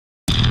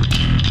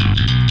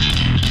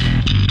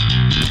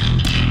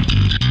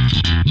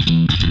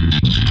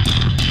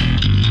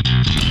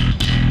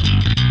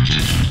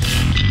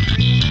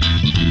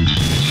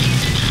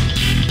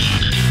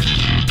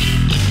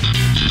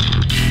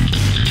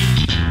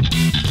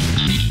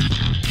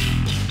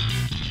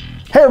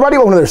everybody,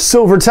 welcome to their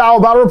Silver Towel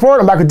Battle Report.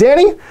 I'm back with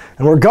Danny,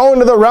 and we're going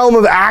to the realm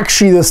of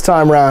Aqshy this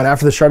time around,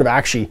 after the Shard of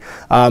Aqshy.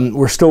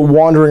 We're still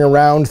wandering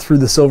around through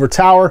the Silver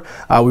Tower.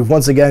 We've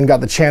once again got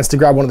the chance to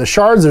grab one of the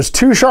shards. There's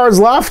 2 shards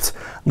left,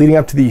 leading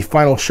up to the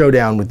final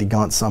showdown with the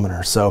Gaunt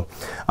Summoner. So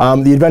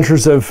the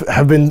adventurers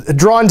have been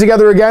drawn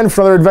together again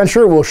for another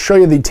adventure. We'll show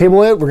you the table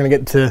layout. We're going to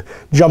get to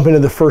jump into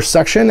the first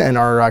section and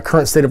our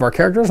current state of our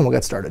characters, and we'll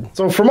get started.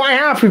 So for my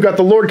half, we've got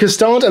the Lord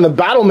Castellant and the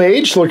Battle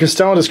Mage. Lord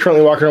Castellant is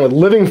currently walking around with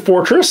Living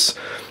Fortress.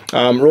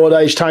 Roll a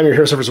die each time your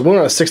hero suffers a wound.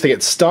 On a 6, they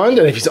get stunned,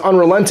 and if he's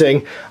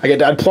unrelenting, I get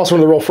to add +1 to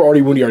the roll for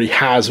already wound he already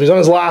has. When he's on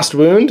his last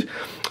wound,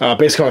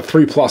 basically on a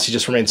 3+, he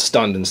just remains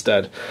stunned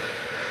instead.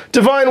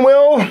 Divine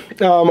Will,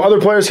 other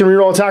players can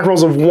reroll attack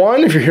rolls of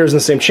 1 if your hero's in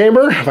the same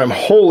chamber. If I'm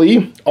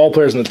holy, all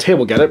players on the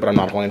table get it, but I'm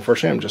not holy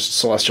unfortunately, I'm just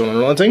celestial and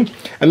unrelenting.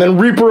 And then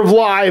Reaper of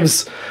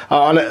Lives,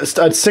 on a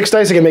 6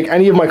 dice I can make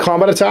any of my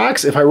combat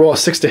attacks. If I roll a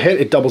 6 to hit,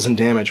 it doubles in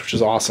damage, which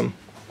is awesome.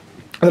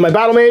 And then my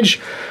Battle Mage,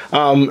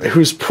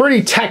 who's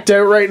pretty teched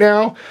out right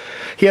now.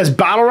 He has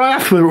Battle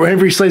Wrath,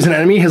 whenever he slays an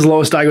enemy, his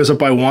lowest die goes up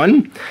by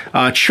 1.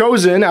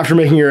 Chosen, after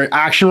making your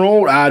action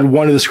roll, add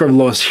 1 to the score of the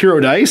lowest hero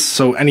dice.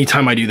 So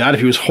anytime I do that, if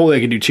he was holy, I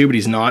could do 2, but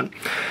he's not.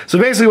 So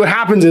basically what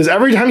happens is,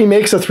 every time he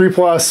makes a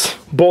 3+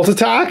 bolt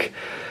attack,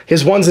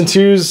 his 1s and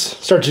 2s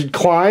start to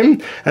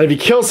climb, and if he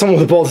kills someone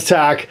with a bolt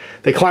attack,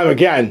 they climb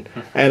again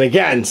and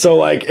again. So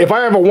like, if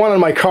I have a 1 on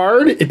my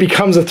card, it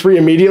becomes a 3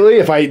 immediately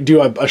if I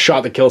do a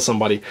shot that kills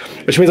somebody,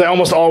 which means I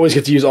almost always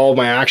get to use all of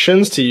my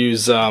actions to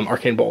use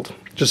Arcane Bolt.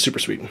 Just super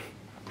sweet.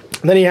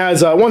 And then he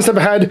has 1 step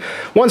ahead,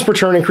 once per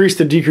turn, increase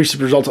the decrease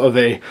result of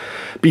a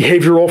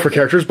behavior roll for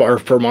characters or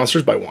for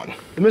monsters by 1.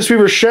 The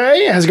Mistweaver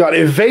Shay has got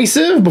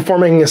evasive. Before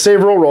making a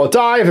save roll, roll a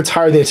die. If it's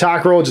higher than the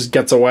attack roll, it just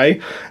gets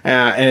away.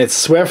 And it's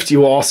swift. You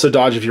will also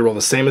dodge if you roll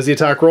the same as the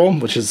attack roll,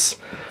 which is,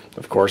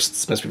 of course,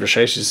 it's Mistweaver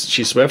Shay.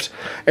 She's swift.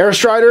 Air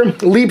Strider,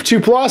 leap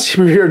 2+.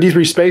 Move your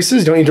D3 spaces.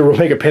 You don't need to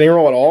make a pinning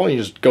roll at all. You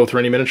just go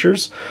through any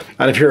miniatures.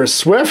 And if you're a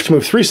swift,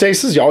 move 3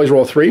 spaces. You always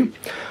roll 3.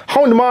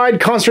 Honed Mind,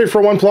 concentrate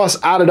for 1+,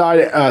 add a die,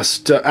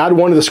 add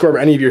 1 to the score of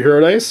any of your hero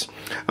dice.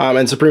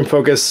 And Supreme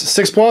Focus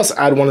 6+,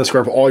 add 1 to the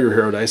score of all your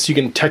hero dice. So you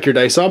can tech your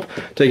dice up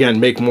to, again,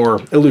 make more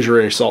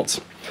illusory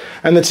assaults.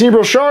 And the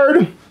Tenebral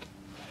Shard,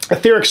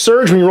 Etheric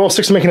Surge, when you roll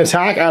 6 to make an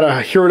attack, add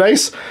a hero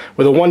dice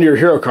with a 1 to your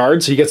hero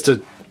card, so he gets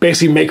to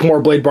basically make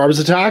more Blade Barb's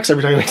attacks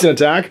every time he makes an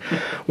attack.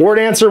 War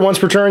Dancer, once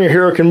per turn, your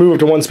hero can move up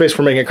to 1 space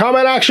for making a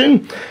combat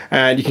action,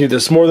 and you can do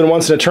this more than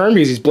once in a turn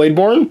because he's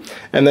Bladeborn.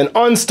 And then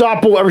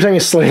Unstoppable, every time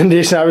you slay an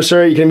adjacent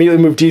adversary, you can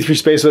immediately move D3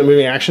 space without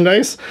moving action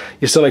dice.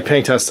 You still make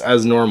pinning tests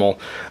as normal.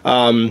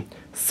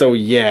 So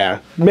yeah,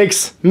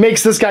 makes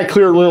this guy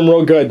clear a room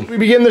real good. We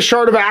begin the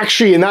Shard of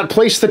Aqshy. In that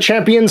place the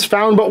champions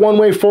found but one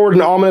way forward,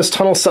 an ominous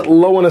tunnel set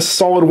low in a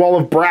solid wall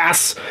of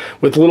brass.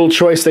 With little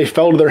choice they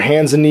fell to their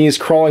hands and knees,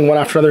 crawling one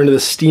after another into the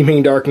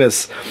steaming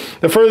darkness.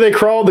 The further they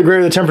crawled, the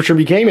greater the temperature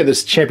became. At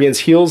this champion's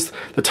heels,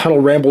 the tunnel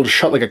rambled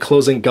shut like a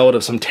closing gullet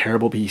of some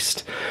terrible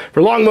beast.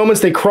 For long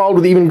moments they crawled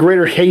with even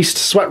greater haste,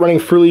 sweat running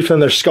freely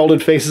from their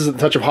scalded faces at the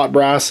touch of hot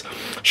brass.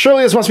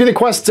 Surely this must be the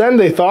quest's end,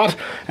 they thought,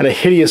 and a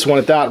hideous one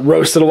at that,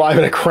 roasted alive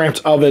in a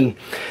cramped oven.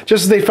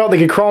 Just as they felt they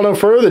could crawl no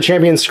further, the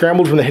champions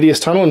scrambled from the hideous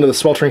tunnel into the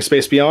sweltering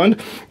space beyond.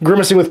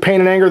 Grimacing with pain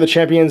and anger, the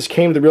champions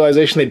came to the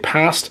realization they'd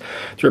passed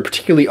through a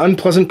particularly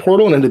unpleasant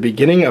portal and into the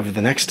beginning of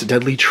the next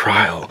deadly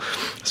trial.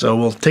 So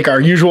we'll take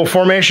our usual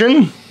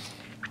formation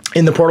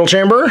in the portal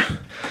chamber.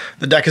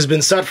 The deck has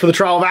been set for the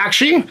trial of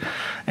Aqshy,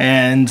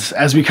 and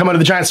as we come out of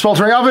the giant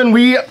sweltering oven,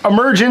 we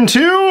emerge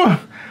into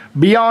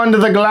Beyond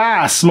the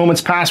Glass.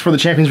 Moments passed before the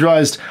champions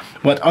realized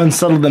what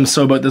unsettled them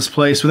so about this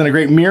place. Within a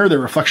great mirror, their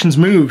reflections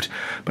moved,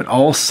 but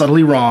all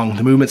subtly wrong.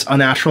 The movements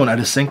unnatural and out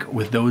of sync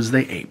with those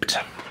they aped.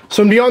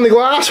 So in Beyond the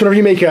Glass, whenever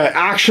you make an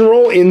action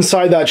roll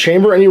inside that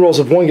chamber, any rolls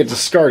of 1 get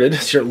discarded,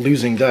 so you're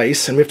losing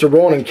dice, and we have to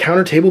roll on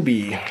Encounter Table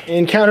B.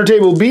 Encounter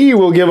Table B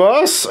will give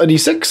us a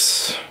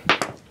d6.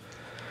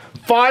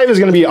 5 is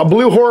going to be a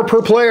blue horror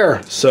per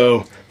player,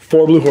 so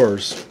 4 blue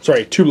horrors.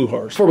 Sorry, 2 blue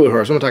horrors. 4 blue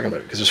horrors. What am I talking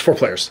about? Because there's 4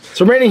 players.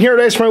 So remaining hero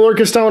dice for my Lord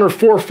Castellan are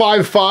 4,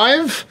 5,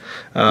 5.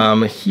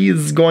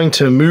 He's going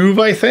to move,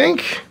 I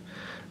think,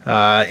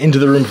 into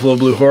the room full of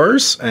blue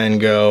horrors and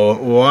go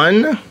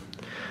 1,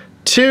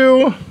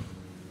 2,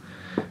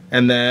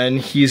 and then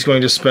he's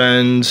going to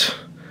spend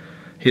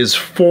his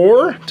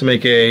 4 to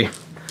make a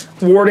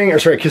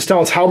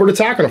Castellan's halberd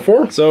attack on a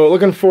 4. So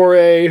looking for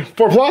a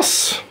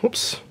 4+.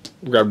 Whoops.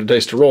 Grabbed a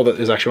dice to roll that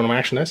is actually one of my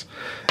action dice.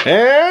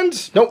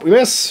 And, nope, we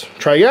miss.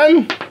 Try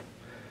again.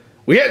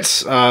 We hit.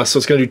 So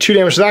it's going to do 2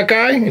 damage to that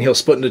guy, and he'll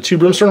split into 2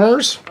 brimstone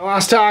horrors. Our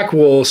last attack,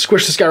 we'll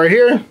squish this guy right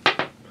here.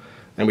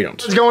 And we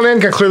don't. It's going in,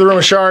 can clear the room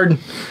of Shard.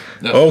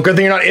 No. Oh, good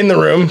thing you're not in the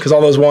room, because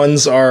all those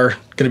 1s are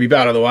going to be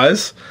bad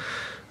otherwise.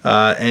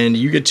 And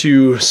you get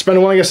to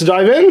spend 1, I guess, to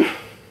dive in.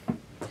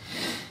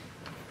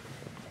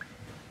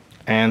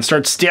 And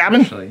start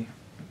stabbing. Actually.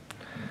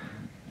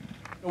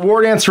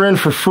 War Dancer in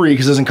for free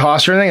because it doesn't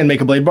cost you anything, and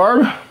make a Blade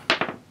Barb.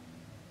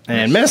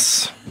 And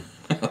miss.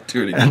 I'll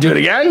do it again. And do it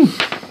again.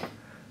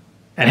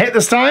 And hit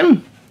this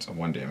time. So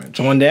 1 damage.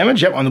 So 1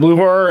 damage, yep, on the blue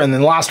horror. And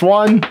then last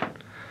one.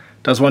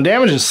 does 1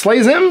 damage and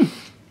slays him.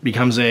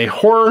 Becomes a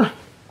horror.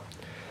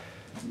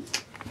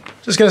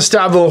 Just gonna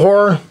stab the little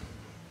horror.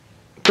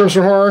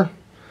 Brimstone horror.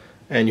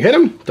 And you hit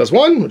him, does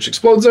 1, which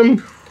explodes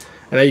him.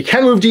 And now you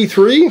can move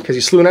D3 because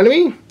you slew an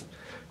enemy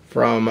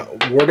from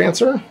War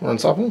Dancer or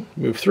Unstoppable.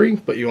 Move 3,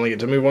 but you only get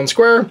to move 1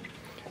 square.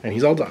 And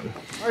he's all done.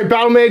 All right,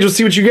 Battle Mage, let's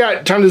see what you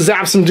got. Time to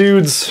zap some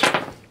dudes.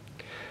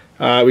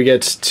 We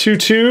get 2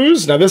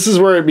 2s. Now this is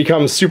where it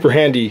becomes super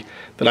handy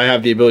that I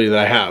have the ability that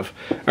I have.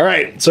 All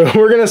right, so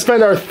we're gonna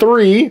spend our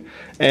 3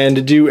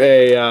 and do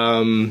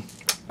a,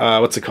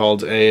 what's it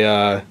called?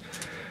 A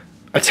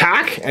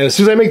attack. And as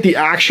soon as I make the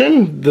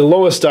action, the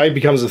lowest die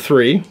becomes a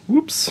 3.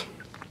 Whoops.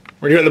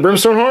 We're doing the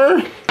Brimstone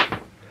Horror.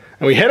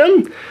 And we hit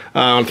him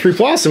on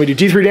 3+, and we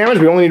do D3 damage.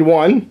 We only need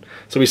 1.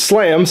 So we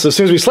slay him. So as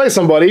soon as we slay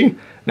somebody,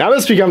 now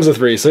this becomes a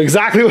 3. So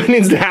exactly what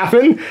needs to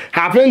happen,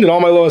 happened, and all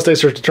my lowest dice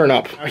start to turn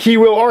up. He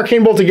will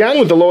Arcane Bolt again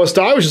with the lowest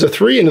die, which is a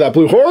 3, into that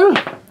blue horror.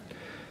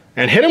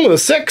 And hit him with a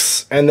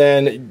 6. And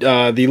then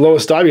the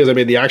lowest die, because I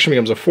made the action,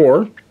 becomes a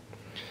 4.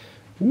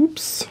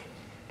 Whoops.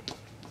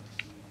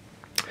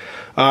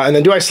 And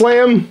then do I slay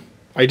him?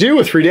 I do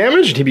with 3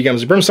 damage, and he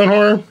becomes a Brimstone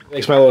Horror.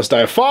 Makes my lowest die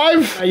a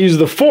 5. I use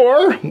the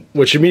 4,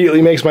 which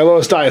immediately makes my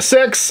lowest die a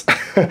 6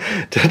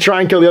 to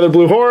try and kill the other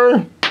blue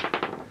horror.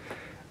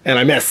 And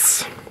I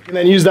miss. And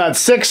then use that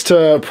 6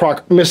 to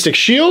proc Mystic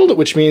Shield,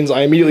 which means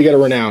I immediately get a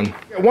Renown.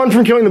 Get 1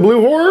 from killing the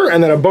blue horror,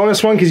 and then a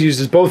bonus 1 because he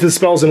uses both his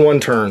spells in 1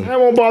 turn. And I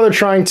won't bother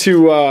trying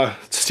to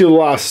steal the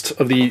last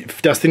of the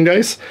Destiny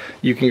dice.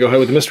 You can go ahead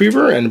with the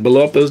Mistweaver and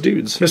blow up those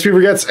dudes.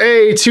 Mistweaver gets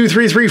a 2,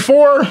 3, 3,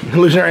 4.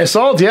 Illusionary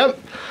Assault, yep.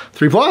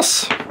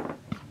 3+.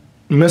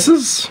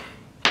 Misses.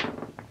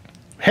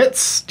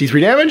 Hits.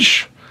 D3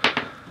 damage.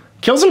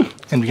 Kills him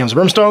and becomes a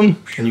Brimstone,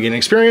 and you get an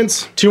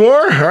experience. 2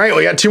 more. All right,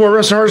 we got 2 more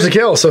Brimstone Horrors to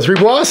kill. So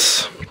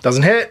 3+.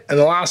 Doesn't hit. And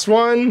the last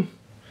one,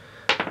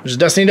 which is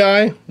Destiny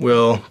die,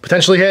 will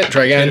potentially hit.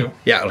 Try again. 2.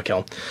 Yeah, it'll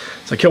kill.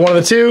 So kill 1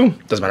 of the 2.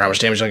 Doesn't matter how much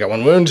damage, I got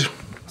 1 wound.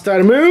 It's time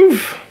to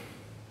move.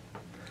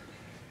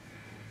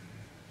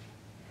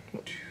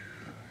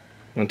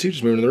 1, 2,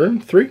 just move into the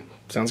room. 3.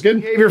 Sounds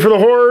good. Behavior for the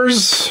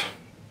horrors.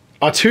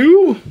 A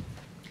 2.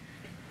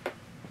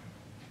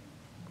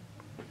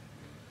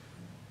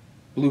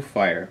 Blue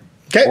fire.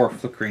 Okay. Or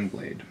flickering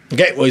blade.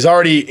 Okay, well he's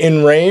already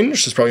in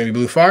range, so it's probably gonna be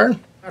blue fire.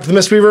 After the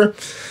Mistweaver.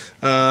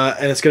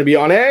 And it's gonna be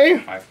on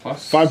a 5+.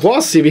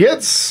 5+, see if he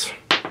hits.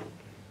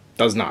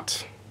 Does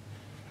not.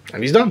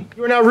 And he's done.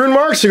 We're now rune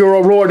marks, so go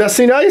roll our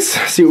Destiny dice,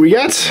 see what we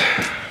get.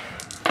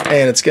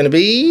 And it's gonna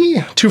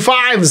be 2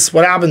 5s.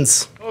 What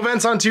happens? No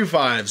events on 2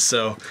 5s,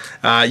 so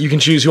you can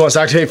choose who wants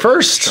to activate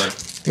first. Sure.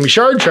 Give me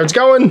Shard, Shard's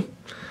going.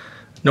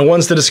 No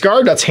ones to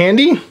discard, that's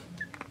handy.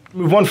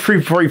 Move 1 free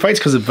before he fights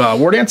because of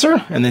War Dancer,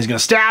 and then he's gonna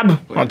stab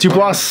on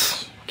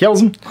 2+,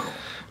 kills him.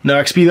 No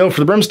XP though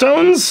for the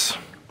Brimstones.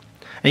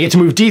 And you get to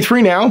move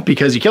D3 now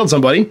because you killed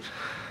somebody.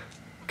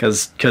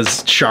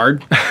 Because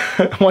Shard.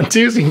 1,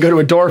 2, so you can go to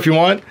a door if you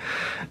want.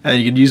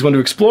 And you can use 1 to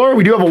explore.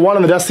 We do have a 1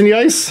 on the Destiny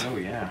dice. Oh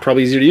yeah.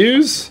 Probably easier to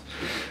use.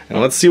 And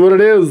let's see what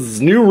it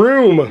is. New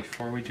room.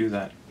 Before we do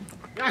that.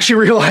 I actually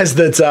realized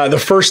that the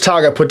first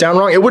tile got put down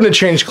wrong. It wouldn't have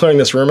changed clearing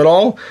this room at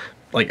all.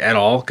 Like at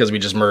all, because we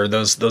just murdered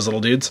those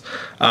little dudes.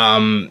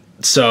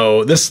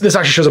 So this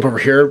actually shows up over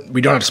here.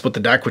 We don't have to split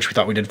the deck, which we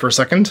thought we did for a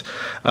second.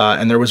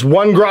 And there was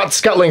 1 Grot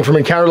Scuttling from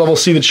encounter level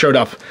C that showed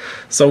up.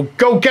 So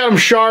go get him,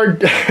 Shard.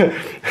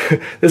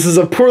 This is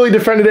a poorly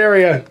defended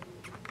area.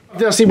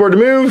 Destiny board to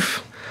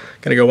move.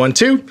 Gonna go 1,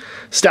 2.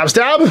 Stab,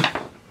 stab.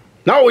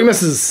 No, he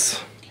misses.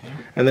 Okay.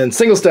 And then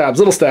single stabs,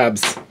 little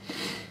stabs.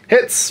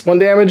 Hits, 1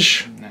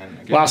 damage.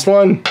 Last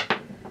one.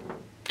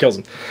 Kills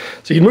him.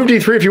 So you can move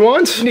D3 if you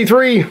want.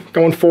 D3,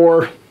 going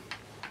 4.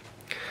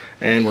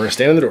 And we're gonna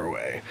stand in the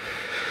doorway.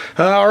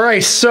 All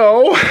right,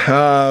 so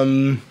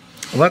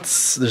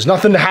there's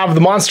nothing to have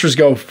the monsters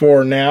go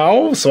for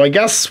now. So I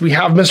guess we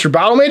have Mr.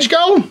 Battle Mage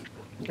go?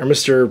 Or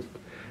Mr.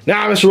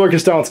 Lord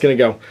Castellan's gonna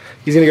go.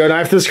 He's gonna go, now I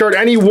have to discard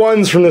any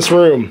 1s from this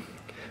room.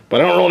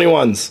 But I don't roll any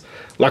 1s,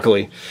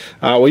 luckily.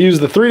 We'll use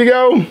the 3 to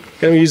go.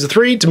 Gonna use the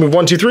 3 to move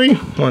 1, 2, 3.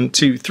 1,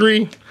 2,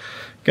 3.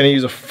 Gonna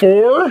use a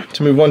 4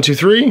 to move 1, 2,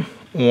 3.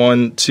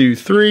 1, 2,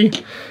 3.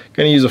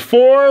 Gonna use a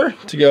 4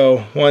 to go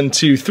 1,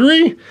 2,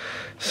 3.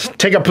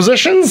 Take up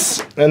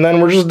positions, and then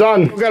we're just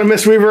done. We've got a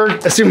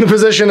Mistweaver, assume the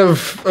position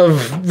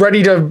of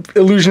ready to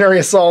illusionary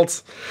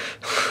assault.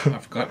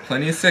 I've got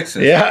plenty of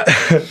 6s. Yeah.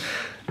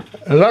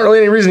 There's not really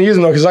any reason to use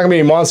them though, because there's not gonna be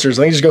any monsters.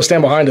 I think you just go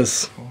stand behind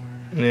us. 4.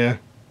 Yeah.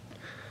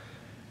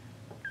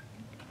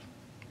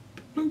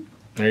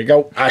 There you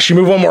go.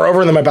 Actually, move 1 more over,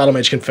 and then my Battle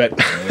Mage can fit.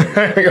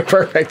 There we go,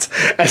 perfect.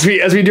 As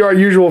we do our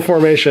usual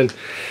formation.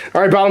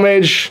 All right, Battle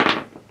Mage.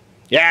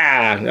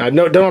 Yeah,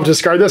 don't have to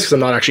discard this because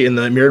I'm not actually in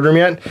the mirrored room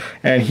yet.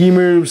 And he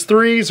moves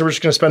 3, so we're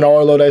just gonna spend all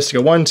our low dice to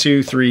go 1,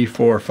 2, 3,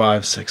 4,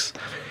 5, 6,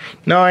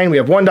 9. We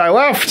have 1 die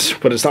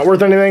left, but it's not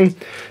worth anything.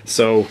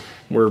 So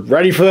we're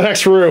ready for the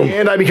next room.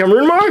 And I become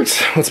rune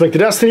marked. Let's make the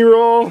Destiny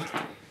roll.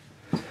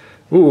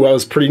 Ooh, that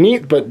was pretty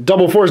neat, but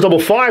double 4s, double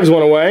 5s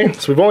went away.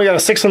 So we've only got a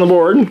 6 on the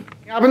board. What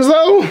happens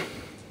though?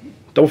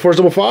 Double 4s,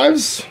 double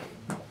 5s.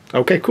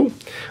 Okay, cool.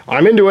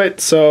 I'm into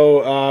it.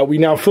 So we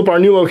now flip our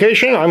new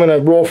location. I'm going to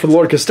roll for the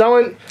Lord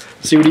Castellan,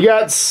 see what he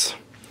gets.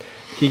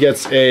 He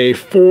gets a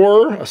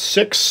 4, a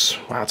 6.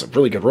 Wow, that's a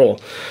really good roll.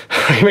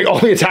 I can make all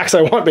the attacks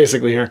I want,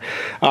 basically, here.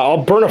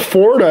 I'll burn a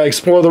 4 to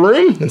explore the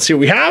room and see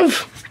what we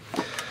have.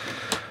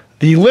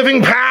 The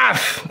Living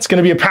Path. It's going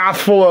to be a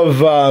path full of...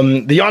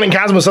 the Yawning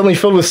Chasm is suddenly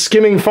filled with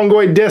skimming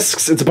fungoid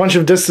discs. It's a bunch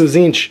of discs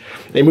each.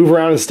 They move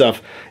around and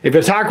stuff. If an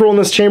attack roll in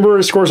this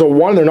chamber scores a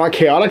 1, they're not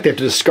chaotic. They have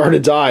to discard a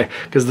die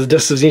because the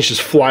discs each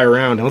just fly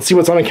around. And let's see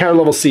what's on encounter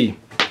level C.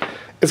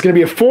 It's going to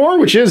be a 4,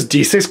 which is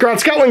D6 Grot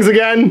Scutlings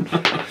again.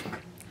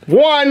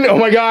 1! Oh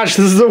my gosh,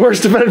 this is the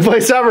worst defended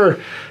place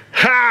ever.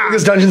 Ha!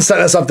 This dungeon's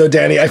setting us up though,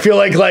 Danny. I feel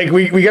like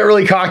we get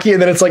really cocky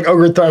and then it's like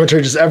ogre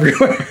thaumaturges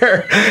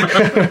everywhere.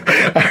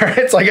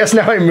 Alright, so I guess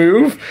now I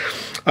move.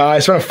 I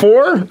spent a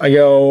 4. I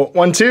go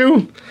 1,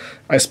 2.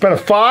 I spent a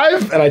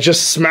 5 and I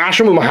just smash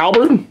him with my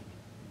halberd.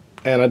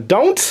 And I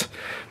don't.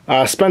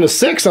 Spend a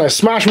 6 and I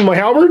smash him with my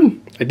halberd.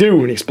 I do,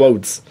 and he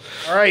explodes.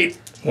 Alright,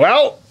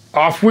 well,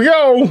 off we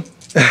go.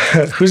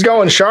 Who's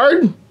going,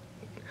 Shard?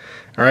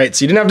 Alright,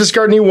 so you didn't have to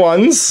discard any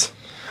 1s.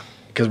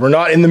 Because we're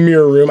not in the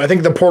mirror room. I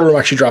think the portal room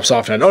actually drops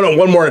off now. Oh no,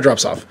 1 more and it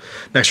drops off.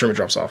 Next room it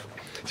drops off.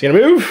 So you're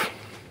gonna move.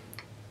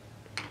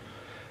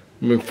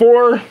 Move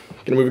 4. Gonna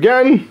move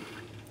again.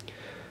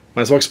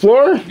 Might as well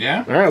explore. Yeah.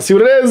 Alright, let's see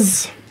what it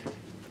is.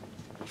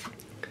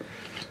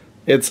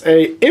 It's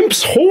a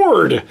Imp's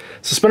Hoard.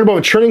 Suspended above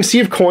a churning sea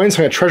of coins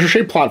on a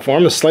treasure-shaped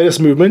platform. The slightest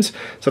movement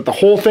set the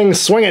whole thing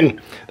swinging.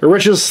 The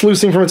riches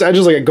sluicing from its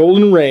edges like a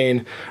golden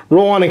rain.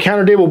 Roll on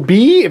encounter table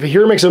B. If a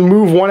hero makes a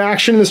move 1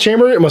 action in this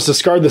chamber, it must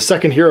discard the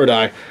second hero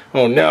die.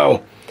 Oh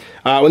no.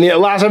 When the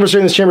last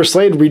adversary in this chamber is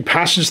slayed, read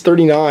passage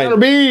 39. Encounter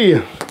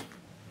B.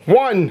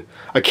 1.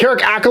 A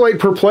Carrick Acolyte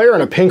per player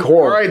and a pink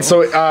whore. Alright,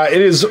 so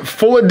it is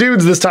full of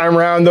dudes this time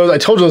around. I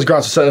told you those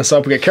grots were setting us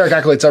up. We got Carrick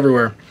Acolytes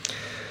everywhere.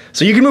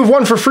 So you can move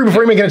 1 for free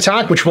before you make an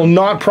attack, which will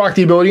not proc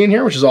the ability in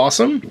here, which is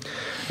awesome. And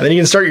then you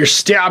can start your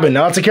stabbing.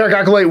 Now it's a Carrick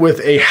Acolyte with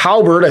a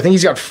halberd. I think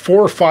he's got 4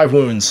 or 5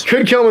 wounds.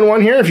 Could kill him in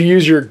 1 here if you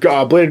use your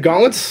bladed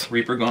gauntlets.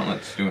 Reaper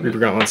Gauntlets doing Reaper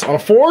Gauntlets. On a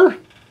 4,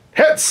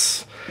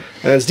 hits.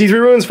 And it's D3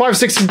 wounds, 5,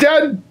 6, he's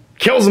dead.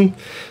 Kills him.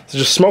 So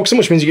just smokes him,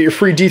 which means you get your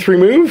free D3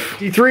 move.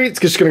 D3, it's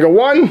just gonna go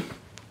 1. Gonna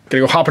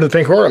go hop into the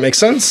pink whore, that makes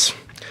sense.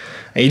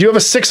 And you do have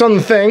a 6 on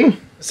the thing.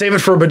 Save it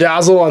for a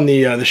bedazzle on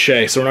the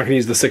Shay, so we're not going to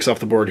use the 6 off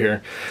the board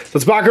here. So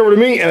let's back over to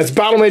me, and it's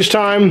Battle Mage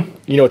time.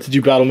 You know what to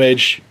do, Battle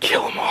Mage.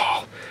 Kill them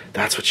all.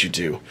 That's what you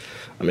do.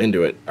 I'm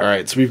into it. All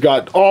right, so we've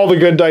got all the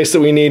good dice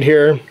that we need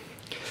here.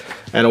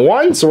 And a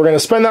 1, so we're going to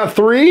spend that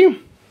 3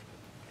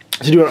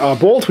 to do a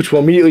bolt, which will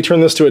immediately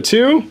turn this to a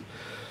 2.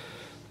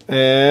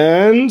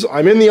 And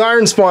I'm in the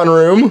Iron Spawn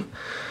room,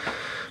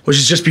 which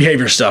is just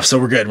behavior stuff, so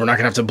we're good. We're not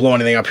gonna have to blow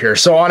anything up here.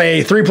 So on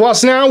a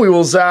 3+ now, we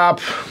will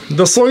zap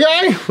the slow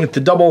guy with the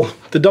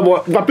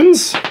double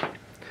weapons.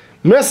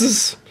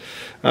 Misses.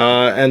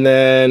 And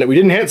then we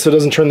didn't hit, so it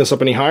doesn't turn this up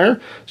any higher.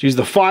 So use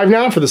the 5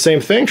 now for the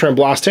same thing. Try and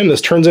blast him.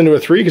 This turns into a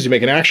 3 because you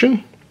make an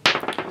action.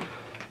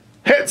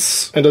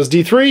 Hits and does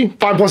D3.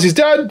 5+ he's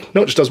dead.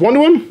 No, it just does 1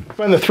 to him.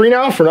 Spend the 3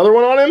 now for another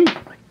 1 on him.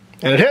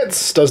 And it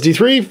hits. Does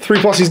D3.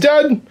 3+ he's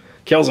dead.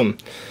 Kills him.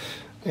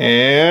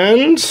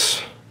 And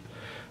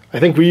I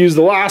think we use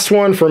the last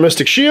one for a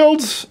Mystic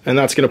Shield, and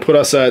that's going to put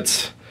us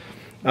at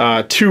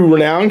 2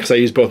 renown, because I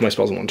used both my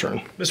spells in 1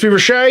 turn. Mr. Beaver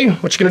Shay,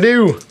 what you going to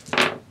do?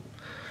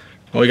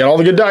 Well, we got all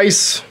the good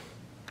dice.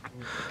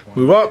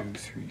 Move up. 1, 2,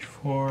 3,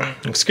 4.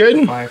 Looks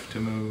good. 5 to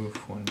move.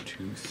 1,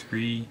 2,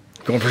 3.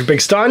 Going for a big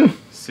stun.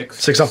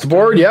 6 off the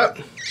board, yep.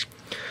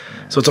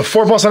 So it's a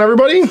 4+ on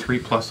everybody?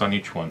 3+ on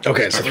each one.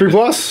 Okay, so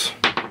 3+.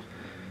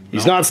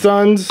 He's not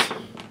stunned.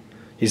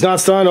 He's not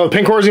stunned. Oh, the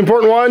pink horse is the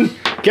important one.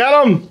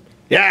 Get him!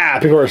 Yeah,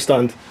 pink horse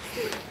stunned.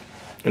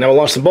 And now we'll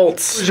launch some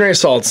bolts. Legendary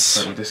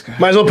assaults.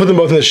 Might as well put them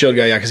both in the shield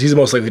guy, yeah, because he's the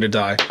most likely to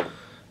die.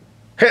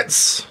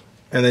 Hits.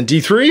 And then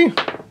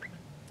D3.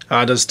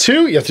 Does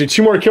 2. You have to do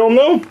 2 more to kill him,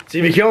 though. See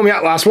if you kill him.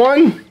 Yeah, last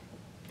one.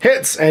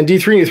 Hits. And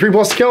D3, you need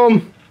 3+ to kill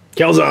him.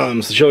 Kills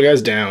him. So the shield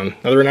guy's down.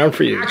 Another renown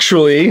for you.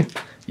 Actually,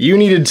 you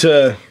needed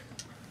to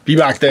be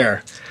back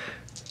there.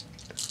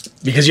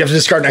 Because you have to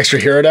discard an extra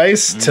hero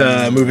dice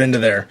to move into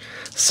there.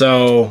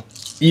 So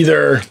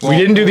either we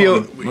didn't do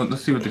the... Well,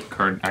 let's see what the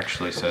card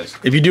actually says.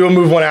 If you do a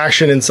move 1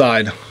 action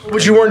inside.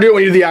 Which you weren't doing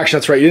when you did the action,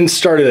 that's right. You didn't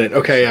start it.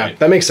 Okay, yeah. Right.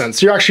 That makes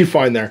sense. You're actually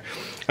fine there.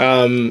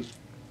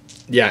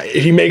 Yeah,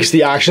 if he makes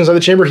the action inside the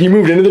chamber, he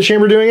moved into the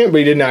chamber doing it, but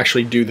he didn't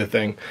actually do the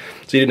thing.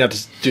 So he didn't have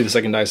to do the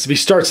second dice. If he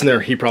starts in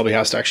there, he probably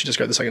has to actually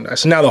discard the second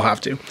dice. So now they'll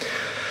have to.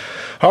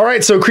 All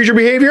right, so creature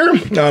behavior.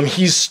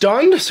 He's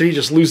stunned, so he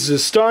just loses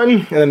his stun.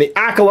 And then the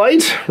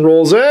Acolyte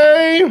rolls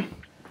a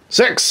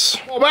 6.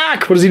 Fall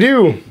back. What does he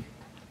do?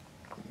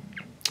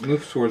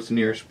 Move towards the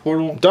nearest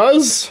portal.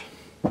 Does.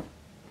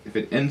 If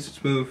it ends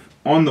its move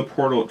on the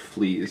portal, it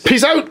flees.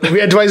 Peace out. We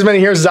had twice as many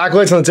heroes as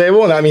Acolytes on the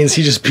table, and that means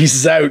he just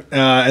pieces out.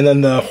 And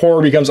then the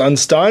horror becomes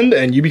unstunned,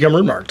 and you become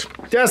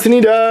rune-marked.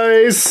 Destiny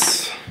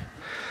dice.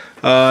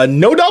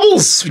 No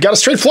doubles. We got a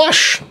straight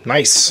flush.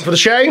 Nice. For the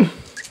Shay.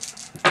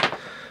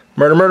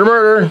 Murder, murder,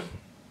 murder.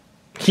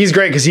 He's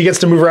great because he gets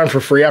to move around for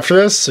free after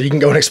this, so he can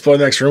go and explore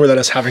the next room without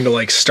us having to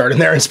like start in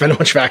there and spend a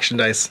bunch of action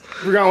dice.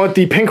 We're going with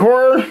the pink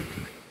horror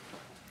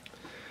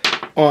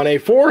on a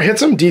 4,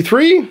 hits him,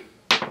 D3,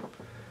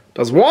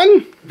 does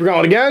 1. We're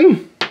going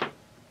again,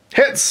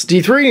 hits,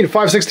 D3, need a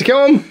 5/6 to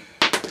kill him.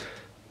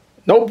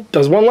 Nope,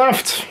 does 1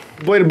 left.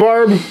 Bladed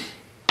barb,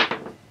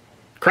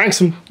 cranks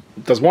him,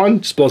 does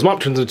 1, just blows him up,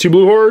 turns into 2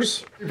 blue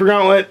horrors. Reaper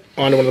gauntlet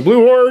onto one of the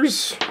blue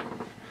horrors,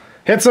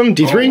 hits him,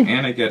 D3. Oh,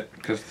 and I get,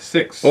 because the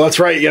 6. Well, that's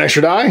right, you get an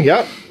extra die,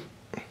 yep.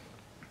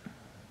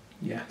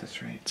 Yeah,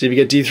 that's right. So if you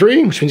get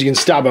D3, which means you can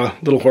stab a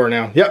little horror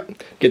now.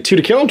 Yep. Get 2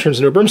 to kill him, turns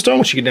into a brimstone,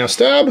 which you can now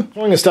stab. I'm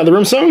going to stab the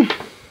brimstone.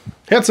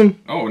 Hits him.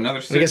 Oh, another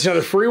 6. And he gets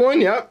another free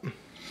one, yep.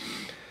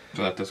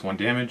 So that does 1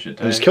 damage. It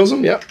just kills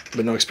him, yep.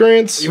 But no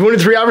experience. You've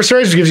wounded 3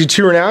 adversaries, which gives you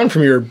 2 renown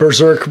from your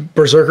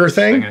berserker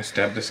thing. I'm going to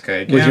stab this guy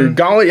again. With your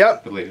gauntlet,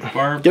 yep. Bladed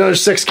barb. Get another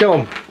 6, kill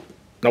him.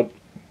 Nope.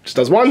 Just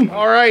does 1.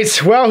 All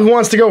right, well, who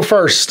wants to go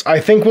first? I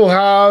think we'll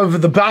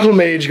have the Battle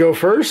Mage go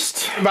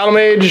first. Battle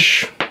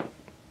Mage,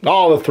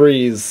 all the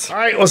 3s. All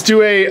right, let's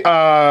do a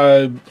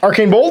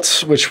Arcane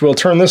Bolt, which will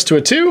turn this to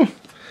a 2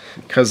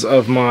 because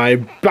of my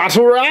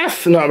Battle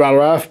Wrath. Not Battle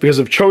Wrath, because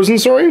of Chosen,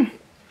 sorry.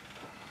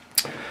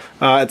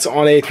 It's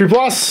on a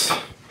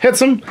 3+, hits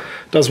him,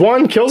 does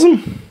 1, kills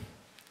him.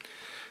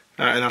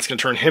 And that's going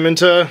to turn him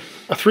into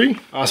a 3.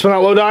 Spend that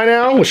low die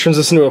now, which turns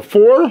this into a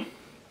 4.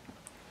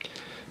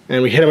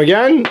 And we hit him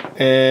again,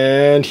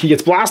 and he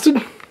gets blasted.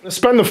 Let's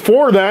spend the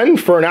 4 then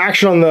for an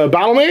action on the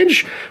Battle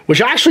Mage, which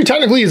actually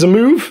technically is a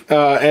move,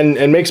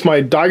 and makes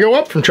my die go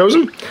up from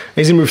Chosen. And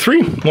he's gonna move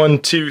 3. 1,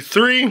 2,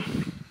 3.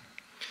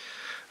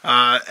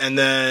 And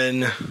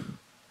then,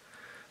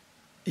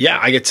 yeah,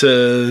 I get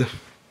to,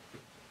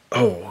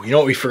 oh, you know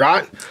what we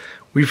forgot?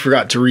 We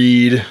forgot to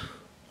read,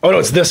 oh no,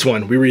 it's this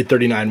one. We read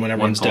 39 when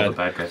everyone's dead. All the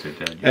bad guys are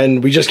dead. Yeah.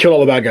 And we just killed all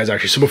the bad guys,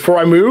 actually. So before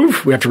I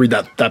move, we have to read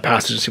that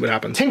passage and see what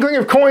happens. Tinkling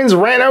of coins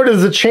ran out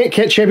as the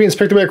champions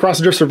picked away across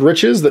the drifts of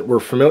riches that were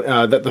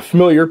that the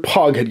familiar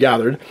Pug had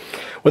gathered.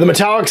 With a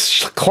metallic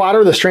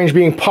clatter, the strange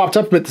being popped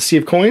up amid the sea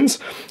of coins,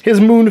 his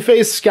moon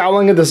face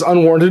scowling at this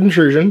unwarranted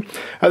intrusion.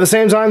 At the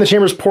same time, the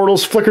chamber's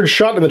portals flickered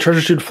shut and the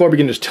treasure-chewed floor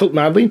began to tilt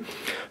madly.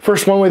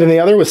 First one way then the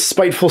other, with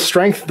spiteful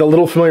strength, the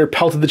little familiar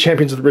pelted the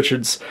champions with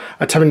riches,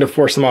 attempting to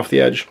force them off the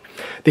edge.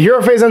 The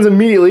hero phase ends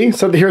immediately,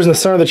 so that the hero's in the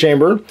center of the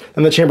chamber,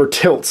 then the chamber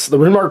tilts. The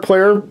Runemark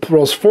player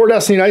rolls 4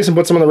 Destiny Dice and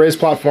puts them on the raised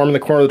platform in the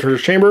corner of the treasure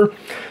chamber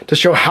to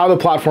show how the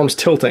platform's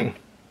tilting.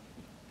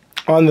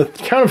 On the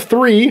count of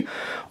 3,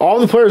 all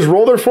the players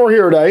roll their 4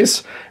 hero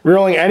dice,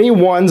 rerolling any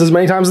 1s as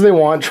many times as they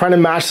want, trying to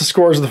match the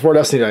scores of the 4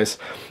 Destiny dice.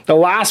 The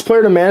last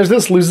player to manage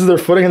this loses their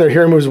footing and their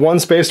hero moves 1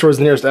 space towards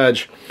the nearest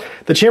edge.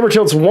 The chamber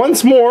tilts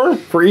once more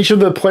for each of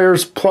the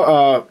players,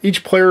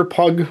 each player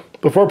Pug,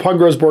 before Pug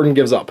grows bored and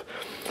gives up.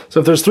 So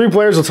if there's 3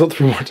 players, it'll tilt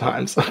 3 more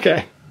times.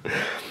 Okay.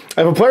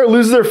 If a player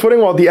loses their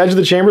footing while at the edge of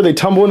the chamber, they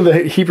tumble into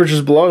the heap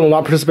riches below and will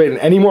not participate in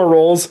any more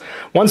rolls.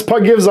 Once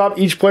Pug gives up,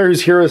 each player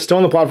whose hero is still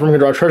on the platform can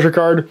draw a treasure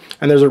card,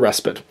 and there's a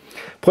respite.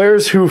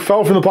 Players who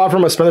fell from the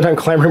platform must spend their time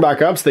clambering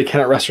back up, so they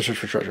cannot rest or search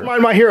for treasure.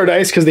 Mind my hero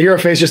dice, because the hero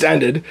phase just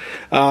ended.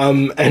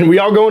 And we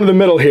all go into the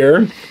middle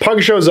here.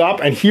 Pug shows up,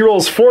 and he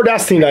rolls 4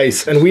 Destiny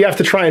dice, and we have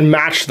to try and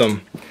match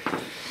them.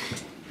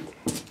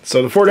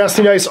 So the 4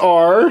 Destiny dice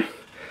are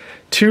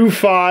 2,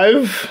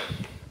 5...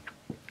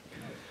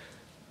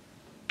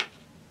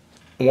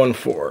 1,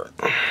 4.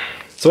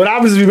 So what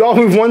happens is we all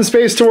move 1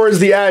 space towards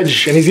the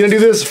edge, and he's going to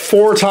do this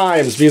 4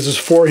 times because there's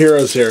 4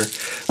 heroes here.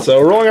 So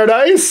we're rolling our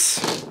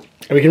dice,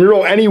 and we can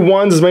reroll any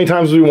 1s as many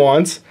times as we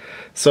want.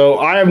 So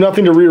I have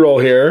nothing to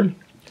reroll here,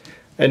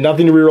 and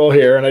nothing to reroll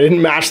here, and I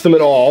didn't match them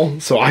at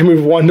all. So I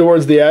move 1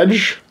 towards the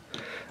edge,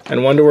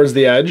 and 1 towards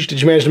the edge.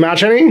 Did you manage to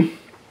match any?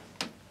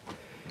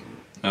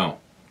 No,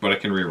 but I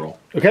can reroll.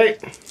 Okay.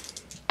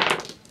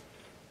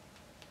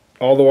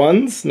 All the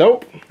 1s?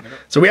 Nope.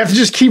 So we have to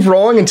just keep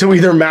rolling until we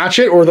either match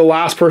it or the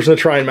last person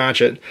to try and match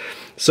it.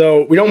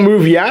 So we don't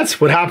move yet.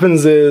 What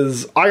happens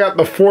is I got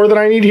the 4 that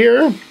I need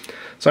here.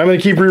 So I'm going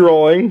to keep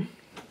re-rolling.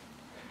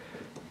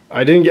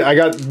 I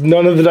got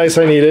none of the dice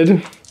I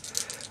needed.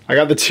 I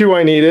got the 2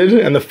 I needed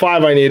and the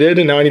 5 I needed,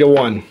 and now I need a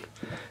 1.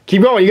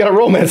 Keep going. You got to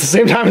roll, man. It's the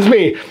same time as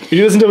me. You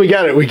do this until we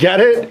get it. We get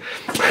it.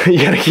 You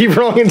got to keep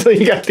rolling until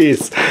you get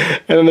these.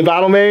 And then the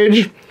Battle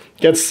Mage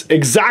gets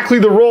exactly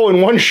the roll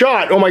in 1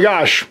 shot. Oh my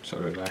gosh. So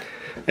did I.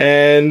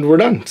 And we're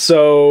done.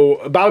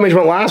 So Battle Mage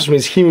went last, which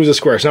means he moves a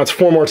square. So now it's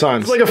 4 more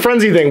times. It's like a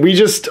frenzy thing. We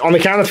just, on the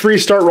count of 3,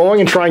 start rolling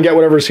and try and get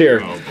whatever's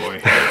here. Oh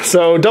boy.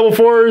 So double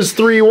 4s,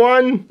 3,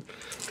 1.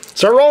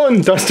 Start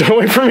rolling. Don't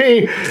wait for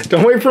me.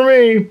 Don't wait for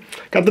me.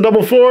 Got the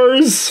double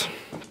 4s.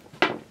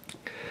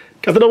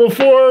 Got the double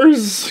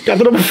 4s. Got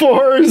the double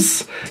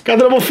 4s. Got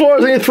the double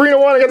 4s. I need a 3 and a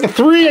 1. I got the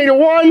 3. I need a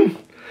 1.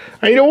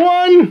 I need a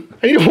 1.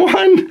 I need a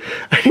 1.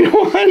 I need a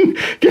 1.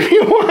 Give me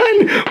a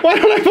 1. Why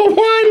don't I have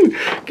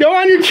a 1? Go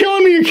on, you're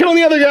killing me. You're killing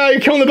the other guy.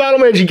 You're killing the Battle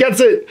Mage. He gets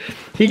it.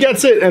 He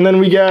gets it. And then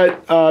we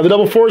get the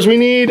double 4s we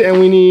need, and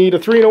we need a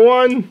 3 and a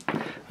 1.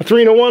 A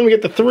 3 and a 1. We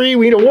get the 3.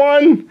 We need a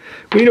 1.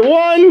 We need a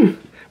 1.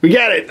 We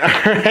get it. All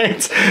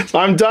right. So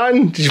I'm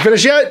done. Did you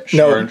finish yet?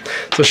 Shard. No.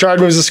 So Shard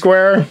moves a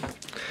square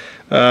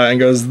and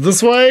goes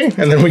this way,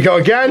 and then we go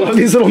again. Love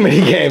these little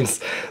mini games.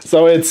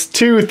 So it's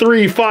 2,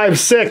 3, 5,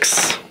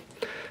 6.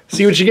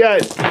 See what you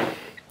get.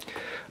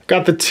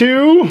 Got the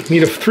 2.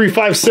 Need a 3,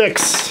 5,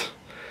 6.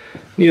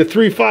 Need a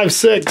 3, 5,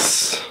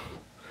 6.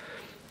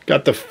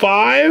 Got the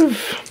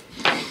 5.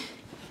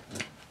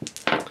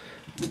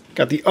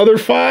 Got the other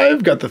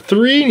 5. Got the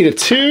 3. Need a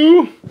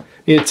 2.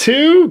 Need a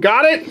 2.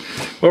 Got it.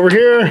 Over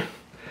here.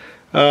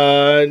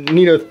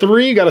 Need a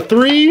 3. Got a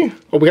 3.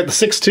 Oh, we got the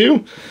 6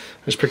 too.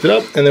 I just picked it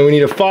up. And then we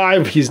need a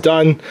 5. He's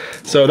done.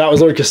 So that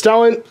was Lord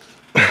Castellan.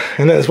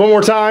 And then it's one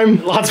more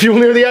time. Lots of people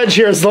near the edge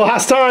here. It's the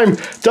last time.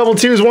 Double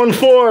 2s, 1,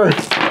 4.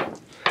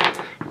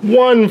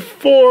 1,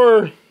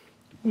 4.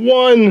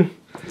 1.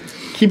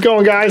 Keep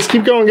going, guys.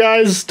 Keep going,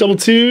 guys. Double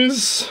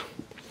 2s.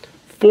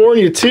 4.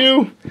 Need a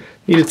 2.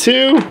 Need a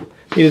 2.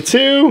 Need a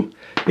 2.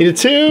 Need a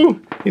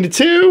 2. Need a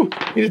 2.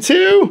 Need a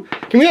 2.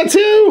 Give me that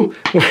 2.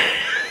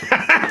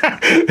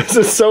 This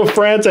is so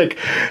frantic.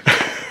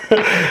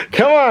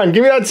 Come on,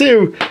 give me that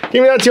 2.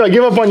 Give me that 2. I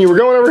give up on you. We're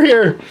going over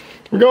here.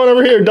 We're going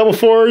over here. Double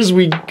 4s.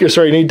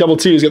 You need double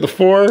 2s. Get the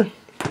 4.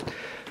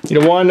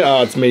 Need a 1.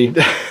 Oh, it's me.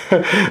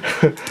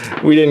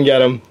 We didn't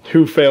get him.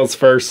 Who fails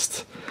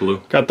first?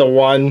 Blue. Got the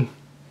 1.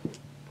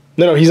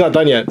 No, he's not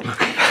done yet.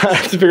 I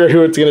have to figure out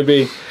who it's going to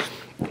be.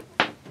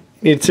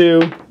 Need a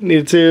 2. Need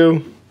a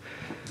 2.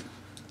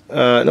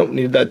 Nope,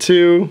 needed that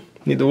 2.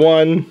 Need the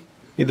 1.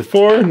 Need the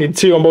 4. Need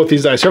 2 on both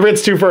these dice. Whoever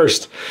gets 2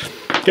 first.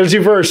 Get a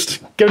 2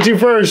 first. Get a 2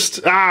 first.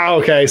 Ah,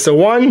 okay. So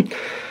 1.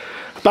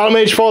 Battle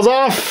Mage falls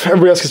off.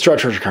 Everybody else gets to draw a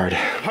treasure card.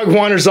 Pug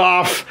wanders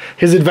off.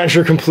 His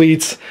adventure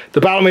completes.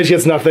 The Battle Mage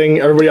gets nothing.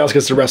 Everybody else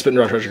gets to respite and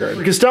draw a treasure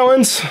card.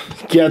 Castellans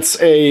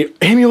gets a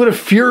Amulet of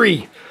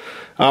Fury.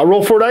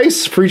 Roll 4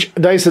 dice. For each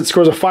dice that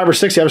scores a 5 or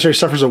 6, the adversary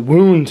suffers a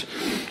wound.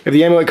 If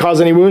the amulet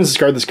causes any wounds,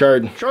 discard this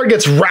card. Shard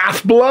gets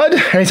Wrath Blood.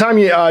 Anytime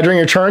you during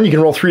your turn, you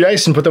can roll 3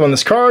 dice and put them on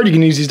this card. You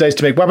can use these dice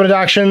to make weapon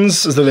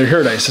actions as though they're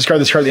hero dice.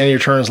 Discard this card at the end of your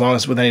turn as long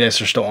as with any dice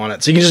are still on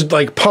it. So you can just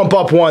like pump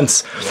up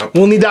once. Yep.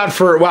 We'll need that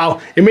for, well,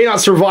 it may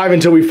not survive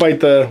until we fight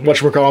the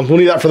whatchamacallit. We'll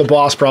need that for the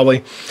boss probably.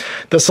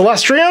 The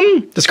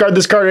Celestium, discard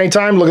this card at any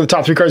time. Look at the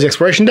top 3 cards of the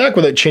exploration deck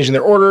without changing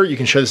their order. You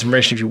can share this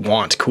information if you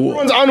want. Cool.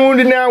 Everyone's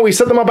unwounded now. We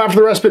set them up after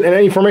the respite in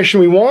any formation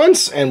we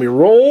want, and we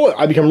roll.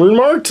 I become rune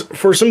marked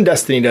for some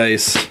destiny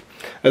dice.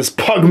 As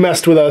Pug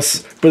messed with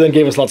us, but then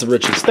gave us lots of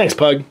riches. Thanks,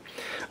 Pug.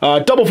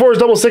 Double 4s,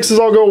 double 6s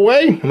all go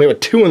away, and we have a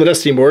 2 on the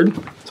destiny board.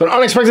 So an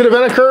unexpected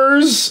event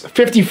occurs.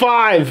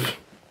 55.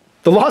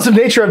 The laws of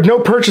nature have no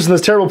purchase in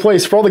this terrible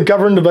place, for all the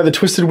governed by the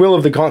twisted will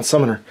of the gaunt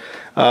summoner.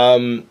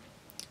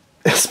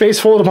 Space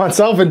folded upon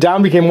itself, and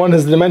down became one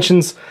as the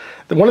dimensions.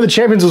 One of the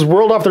champions was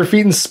whirled off their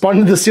feet and spun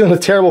into the ceiling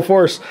with terrible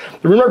force.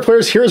 The Runemark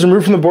player's heroes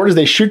removed from the board as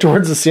they shoot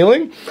towards the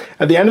ceiling.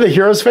 At the end of the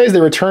hero's phase, they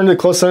return to the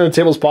closest center of the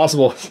table as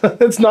possible.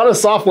 It's not a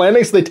soft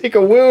landing, so they take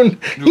a wound.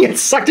 He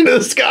gets sucked into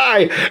the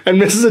sky and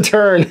misses a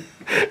turn,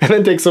 and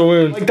then takes a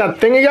wound. Like that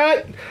thing you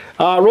got?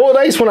 Roll a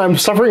dice when I'm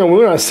suffering a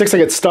wound. On a 6, I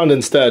get stunned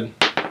instead.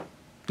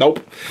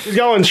 Nope. He's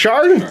going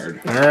Shard?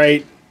 Shard. All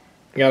right.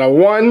 Got a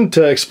 1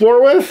 to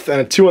explore with,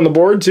 and a 2 on the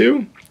board,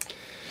 too.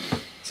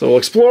 So we'll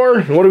explore,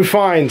 and what do we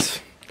find?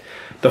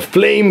 The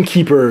Flame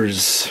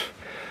Keepers.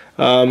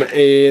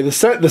 The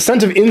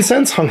scent of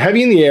incense hung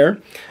heavy in the air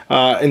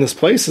in this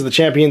place as the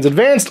champions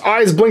advanced.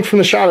 Eyes blinked from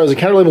the shadows.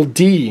 Encounter label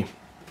D.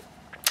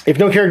 If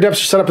no character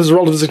depths are set up as a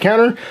result of this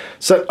encounter,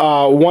 set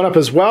 1 up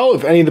as well.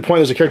 If any of the point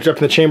there's a character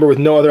depth in the chamber with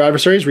no other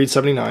adversaries, read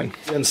 79.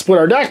 And split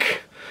our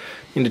deck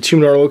into 2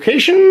 more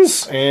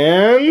locations,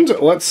 and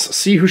let's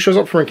see who shows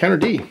up for encounter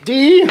D.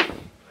 D.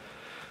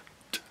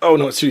 Oh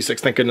no, it's 2d6.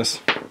 Thank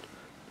goodness.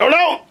 Oh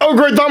no! Oh,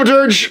 great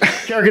thaumaturge!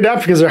 Character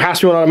depth because there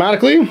has to be one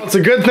automatically. It's a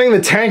good thing the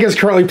tank is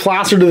currently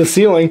plastered to the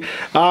ceiling.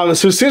 So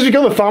as soon as we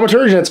kill the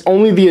thaumaturge and it's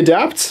only the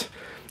adept,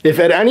 if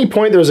at any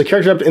point there's a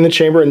character depth in the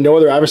chamber and no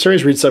other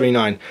adversaries, read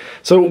 79.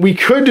 So we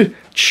could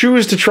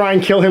choose to try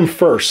and kill him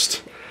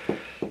first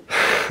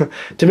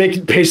to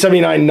make page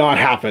 79 not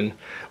happen.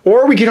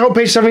 Or we could hope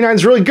page 79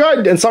 is really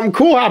good and something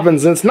cool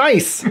happens and it's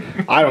nice.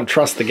 I don't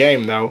trust the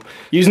game though.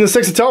 Using the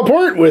 6 to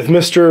teleport with the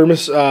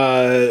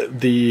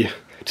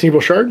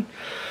Teeble Shard.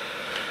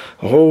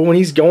 Oh, when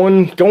he's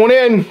going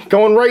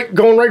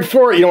right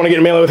for it. You don't want to get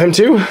in melee with him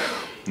too?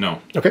 No.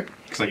 Okay.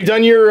 You've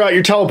done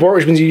your teleport,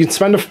 which means you can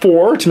spend a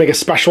 4 to make a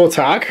special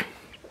attack.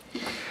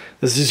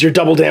 This is your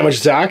double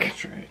damage attack.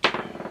 That's right.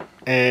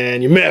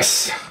 And you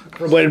miss.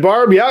 Bladed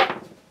Barb,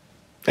 yep.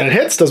 And it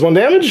hits, does 1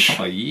 damage.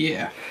 Oh,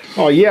 yeah.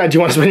 Oh, yeah. Do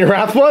you want to spend your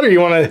Wrath Blood, or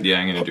you want to... Yeah,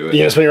 I'm going to do it. You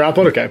going to spend your Wrath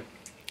Blood? Okay.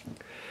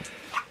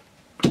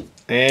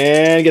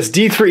 And he gets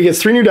D3. He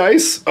gets 3 new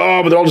dice.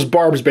 Oh, but they're all just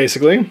barbs,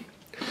 basically.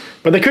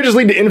 But they could just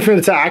lead to infinite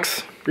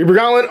attacks. Reaper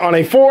Gauntlet on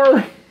a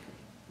 4.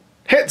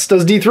 Hits,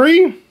 does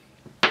D3.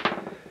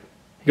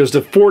 He goes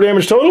to 4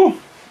 damage total.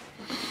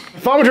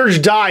 If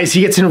Thaumaturge dies,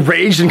 he gets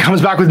enraged and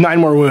comes back with 9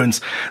 more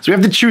wounds. So we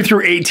have to chew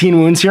through 18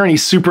 wounds here, and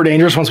he's super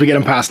dangerous once we get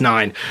him past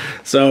 9.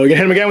 So we can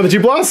hit him again with a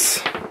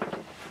 2+.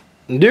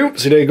 And do.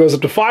 So he goes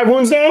up to 5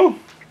 wounds now.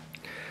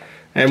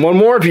 And one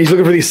more if he's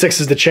looking for these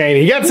 6s to chain.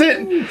 He gets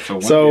it.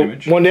 So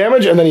one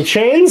damage, and then he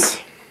chains.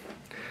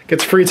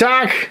 Gets a free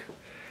attack.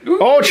 Ooh.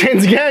 Oh,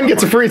 chains again,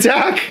 gets a free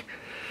attack.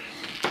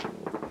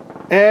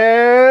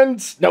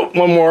 And nope,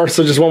 one more.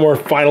 So just one more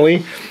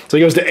finally. So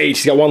he goes to 8.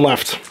 He's got 1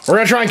 left. We're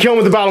gonna try and kill him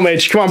with the Battle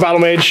Mage. Come on, Battle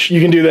Mage,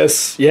 you can do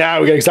this. Yeah,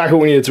 we got exactly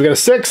what we needed. So we got a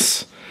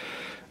 6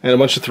 and a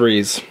bunch of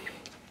 3s.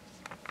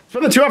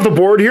 Spend the 2 off the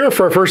board here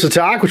for our first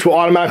attack, which will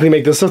automatically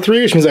make this a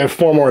 3, which means I have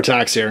 4 more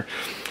attacks here.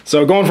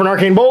 So going for an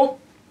Arcane Bolt.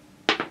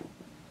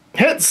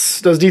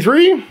 Hits, does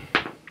D3,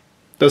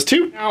 does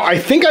 2. Now, I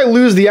think I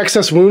lose the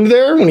excess wound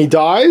there when he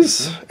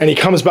dies, and he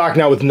comes back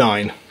now with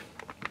 9.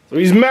 So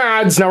he's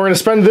mad, so now we're going to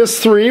spend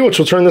this 3, which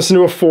will turn this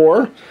into a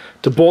 4,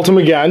 to bolt him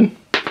again.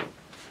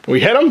 We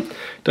hit him,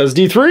 does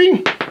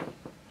D3,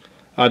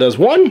 does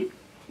 1.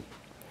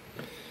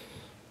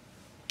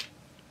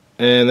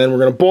 And then we're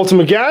going to bolt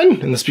him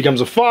again, and this becomes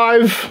a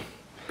 5.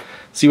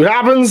 See what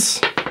happens.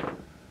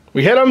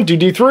 We hit him, do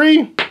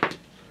D3.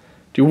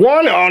 Do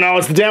 1. Oh no,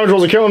 it's the damage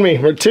rolls are killing me.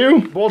 We're at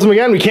 2. Bolt him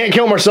again. We can't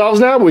kill him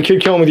ourselves now, but we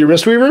could kill him with your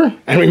Mistweaver.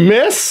 And we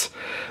miss.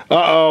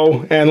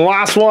 Uh-oh. And the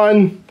last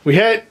one, we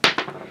hit.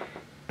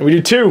 And we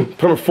do 2.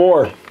 Put him at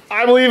 4.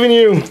 I believe in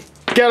you.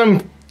 Get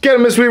him. Get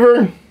him,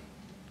 Mistweaver.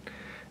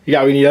 You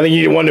got what you need. I think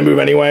you need 1 to move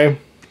anyway.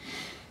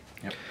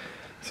 Yep.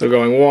 So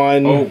going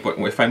 1. Oh, but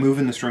if I move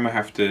in this room, I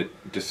have to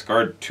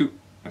discard 2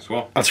 as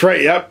well. That's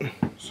right, yep.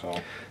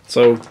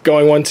 So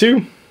going 1,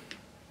 2.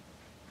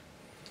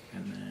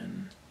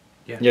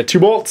 Yeah, 2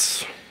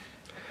 bolts.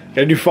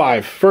 Gotta do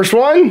 5. First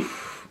one.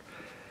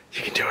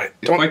 You can do it.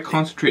 If I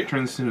concentrate,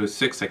 turn this into a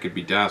 6, I could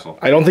be dazzled.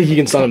 I don't think you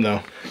can stun him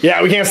though.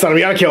 Yeah, we can't stun him.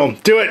 We gotta kill him.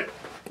 Do it.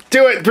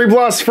 Do it.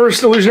 3+.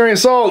 First illusionary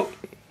assault.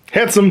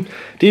 Hits him.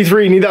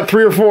 D3. Need that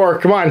 3 or 4.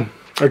 Come on.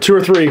 Or 2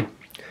 or 3.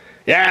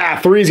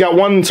 Yeah, 3's got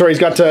 1. Sorry, he's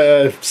got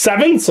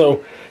 7.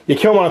 So you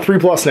kill him on a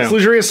 3+ now.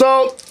 Illusionary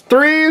assault.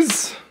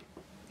 3s.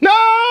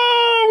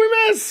 No,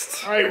 we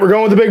missed. All right, we're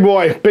going with the big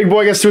boy. Big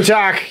boy gets to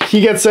attack. He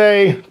gets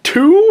a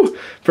 2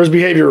 for his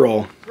behavior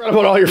roll. Forgot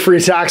about all your free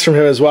attacks from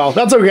him as well.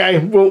 That's okay.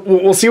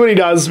 We'll see what he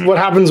does. What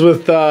happens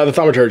with the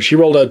Thaumaturge? He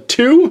rolled a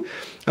 2,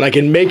 and I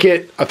can make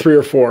it a 3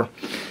 or 4.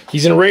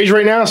 He's in rage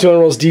right now, so he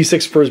only rolls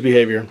D6 for his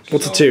behavior.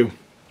 What's a 2?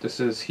 This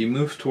is he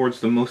moves towards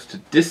the most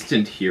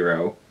distant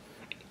hero.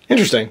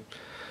 Interesting.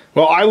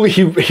 Well,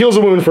 he heals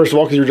a wound first of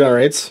all because he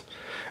regenerates,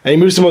 and he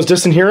moves to the most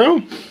distant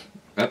hero.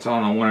 That's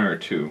on a 1 or a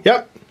 2.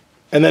 Yep.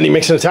 And then he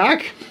makes an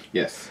attack?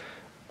 Yes.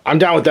 I'm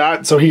down with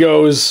that. So he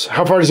goes,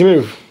 how far does he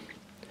move?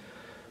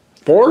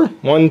 4?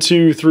 1,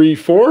 2, 3,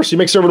 4. So he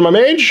makes it over to my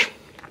mage.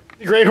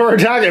 Great horror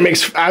attack, and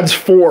adds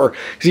 4.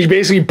 Because he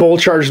basically bull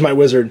charges my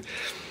wizard.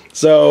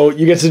 So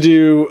you get to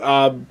do,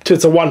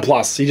 it's a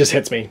 1+. He just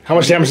hits me. How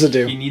much damage does it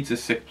do? He needs a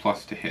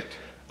 6+ to hit.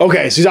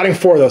 Okay, so he's adding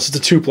 4 though, so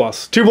it's a 2+.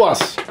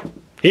 2+.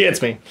 He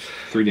hits me.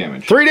 3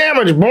 damage. 3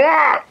 damage!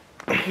 Blah!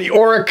 The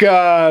Auric,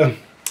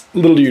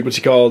 little dude, what's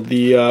he called?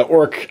 The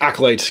Auric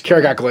Acolyte,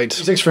 Carrick Acolyte.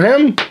 6 for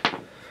him.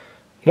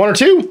 1 or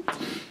 2.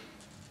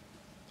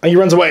 And he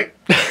runs away.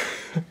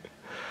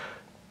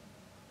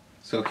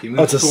 So he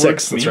moves that's a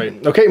 6, me. that's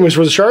right. Okay, moves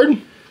towards the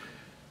shard.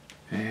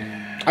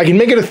 And I can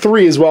make it a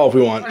 3 as well if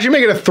we want. Actually,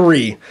 make it a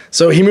 3.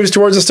 So he moves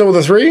towards us still with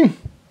a 3?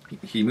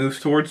 he moves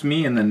towards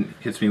me and then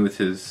hits me with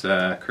his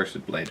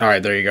Cursed Blade.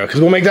 Alright, there you go.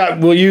 Because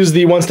we'll use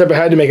the 1 step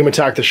ahead to make him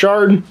attack the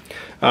shard.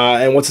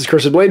 And what's his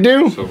Cursed Blade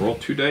do? So roll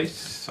 2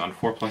 dice. On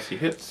 4+ he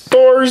hits.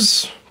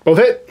 4s. Both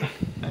hit.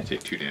 I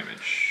take 2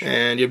 damage.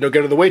 And you have no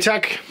good of the way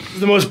tech. This is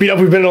the most beat up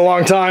we've been in a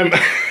long time.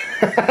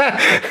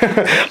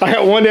 I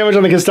got 1 damage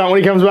on the Kistan when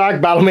he comes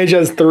back. Battle Mage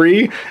has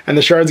 3, and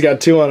the Shard's got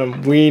 2 on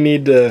him. We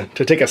need to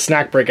take a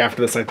snack break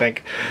after this, I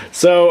think.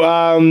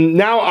 So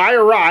now I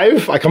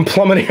arrive. I come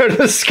plummeting out of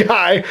the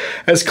sky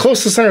as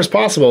close to the center as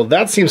possible.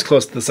 That seems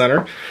close to the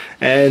center.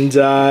 And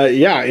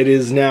yeah, it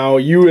is now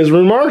you as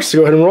Rune Marks, so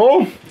go ahead and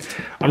roll.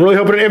 I'm really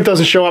hoping an imp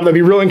doesn't show up. That'd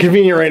be real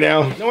inconvenient right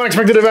now. No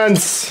unexpected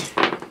events.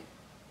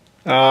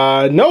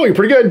 No, you're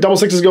pretty good. Double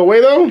 6s go away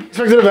though.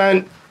 Expected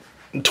event.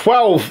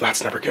 12,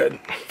 that's never good.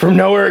 From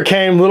nowhere it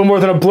came, little more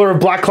than a blur of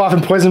black cloth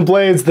and poison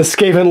blades. The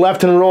Skaven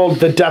leapt and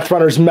rolled, the Death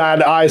Runner's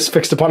mad eyes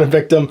fixed upon a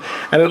victim,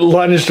 and it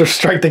lunged to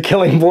strike the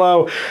killing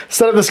blow.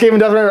 Set up the Skaven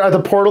Death Runner at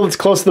the portal that's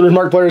close to the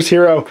remarked player's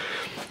hero.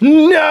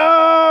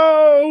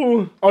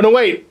 No! Oh no,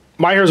 wait.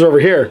 My heroes are over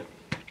here.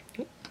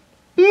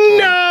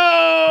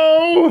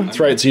 No! That's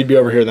right, so you'd be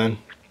over here then.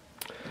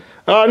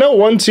 No,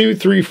 1, 2,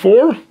 3,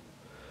 4.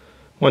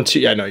 1, 2,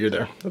 yeah, no, you're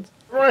there.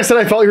 Remember I said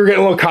I felt like we were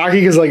getting a little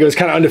cocky because like it was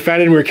kind of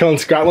undefended and we were killing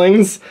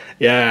Scrotlings?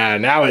 Yeah,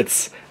 now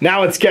it's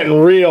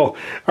getting real.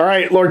 All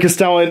right, Lord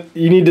Castellan,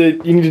 you need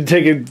to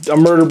take a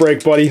murder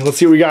break, buddy. Let's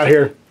see what we got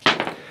here.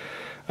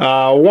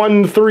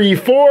 1, 3,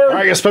 4. All right,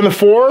 I gotta spend the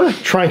 4.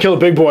 Try and kill the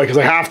big boy because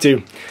I have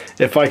to.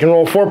 If I can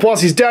roll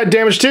 4+, he's dead.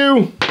 Damage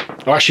 2.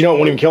 Oh, actually, no, it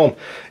won't even kill him.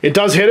 It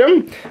does hit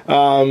him.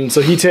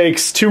 So he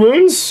takes 2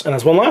 wounds and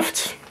has 1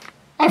 left.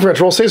 I forgot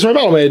to roll saves for my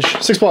Battle Mage.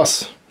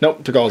 6+.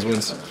 Nope, took all his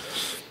wounds.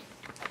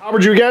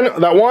 Auberge you again.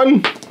 That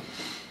 1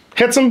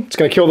 hits him. It's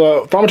gonna kill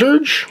the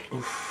Thaumaturge.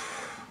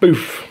 Oof.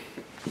 Boof.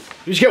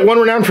 You just get 1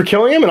 renown for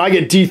killing him, and I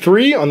get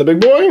D3 on the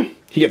big boy.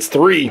 He gets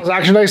 3. It's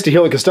action dice to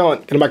heal the Castellan.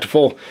 Get him back to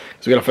full.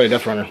 So we gotta fight a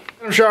Death Runner.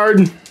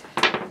 Shard.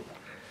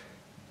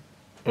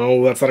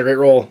 Oh, that's not a great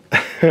roll.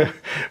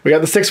 We got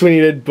the 6 we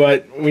needed,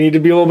 but we need to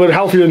be a little bit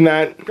healthier than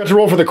that. Got to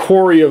roll for the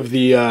quarry of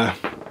the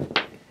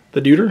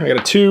Deuter. I got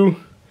a 2.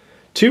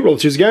 2, roll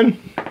the 2s again.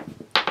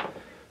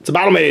 It's a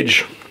Battle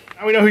Mage.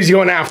 Now we know who he's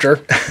going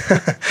after.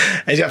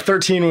 And he's got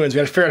 13 wounds. We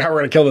gotta figure out how we're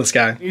gonna kill this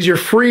guy. Use your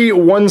free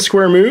 1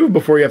 square move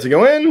before you have to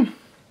go in.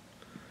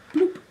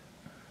 Bloop.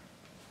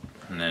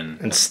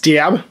 And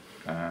stab.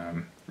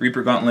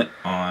 Reaper Gauntlet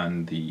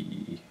on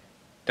the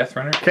Death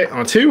Runner. Okay,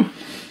 on 2.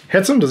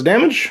 Hits him, does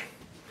damage.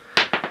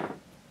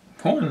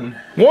 1.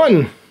 1.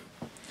 And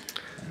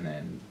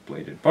then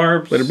Bladed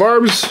Barbs. Bladed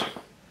Barbs.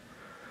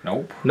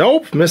 Nope.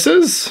 Nope,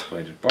 misses.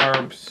 Bladed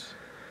Barbs.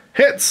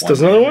 Hits,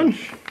 does another one.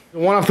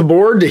 1 off the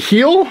board to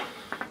heal.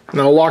 And then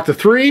I'll lock the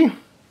 3.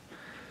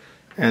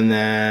 And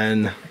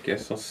then... I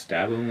guess I'll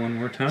stab him one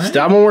more time.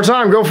 Stab one more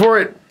time, go for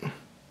it.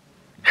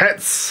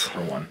 Hits. For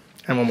 1.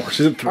 And 1 more.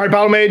 So he's at 3. Alright,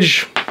 Battle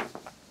Mage.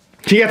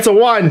 He gets a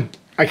 1.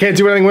 I can't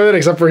do anything with it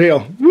except for heal.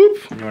 Whoop.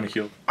 You want to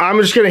heal? I'm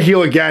just going to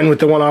heal again with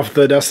the 1 off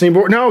the Destiny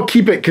board. No,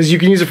 keep it, because you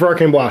can use it for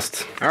Arcane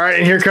Blast. Alright,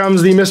 and here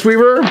comes the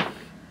Mistweaver.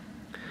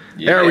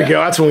 Yeah. There we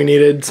go, that's what we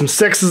needed. Some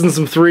 6s and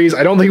some 3s.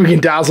 I don't think we can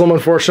dazzle them,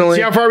 unfortunately.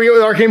 See how far we get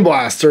with Arcane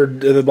Blast, or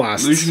the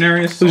Blasts.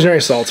 Illusionary Assault. Illusionary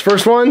Assaults.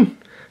 First one,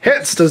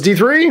 hits, does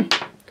D3.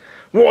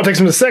 Whoa, it takes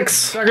him to 6.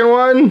 Second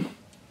one,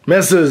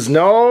 misses.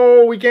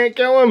 No, we can't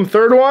kill him.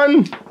 Third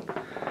one,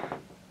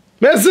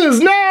 misses.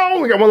 No,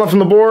 we got 1 left on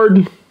the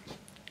board.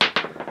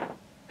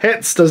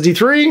 Hits, does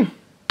D3.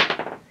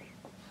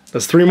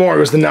 Does 3 more, it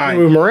goes to 9.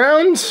 Move him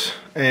around,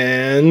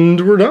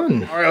 and we're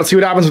done. All right, let's see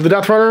what happens with the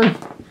Death Runner.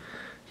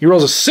 He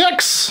rolls a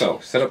 6. So,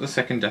 set up the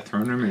second Death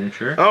Runner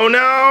miniature. Oh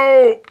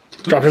no!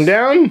 Oops. Drop him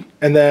down,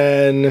 and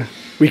then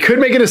we could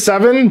make it a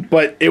 7,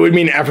 but it would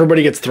mean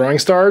everybody gets throwing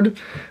starred,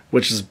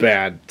 which is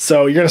bad.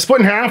 So you're gonna split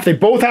in half. They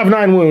both have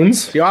 9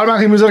 wounds. He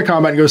automatically moves out of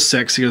combat and goes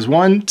 6. He goes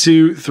 1,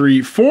 2,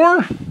 3,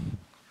 4.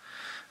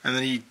 And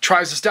then he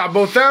tries to stab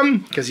both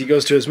them, because he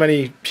goes to as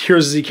many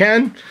heroes as he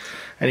can.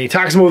 And he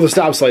attacks him with a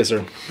Stab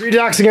Slicer. 3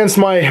 attacks against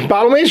my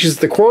Battle Mage, she's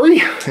the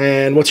quarry.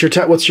 And what's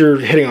your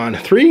hitting on?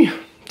 3,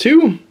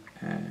 2?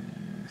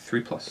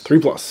 3 plus. 3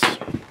 plus.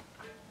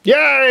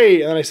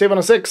 Yay! And then I save on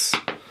a 6.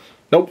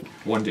 Nope.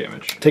 1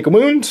 damage. Take a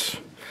wound.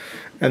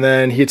 And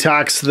then he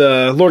attacks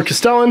the Lord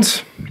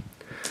Castellans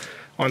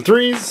on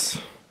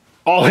 3s.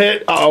 All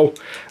hit. Uh-oh.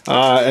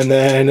 And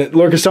then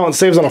Lord Castellan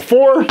saves on a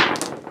 4.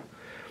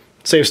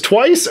 Saves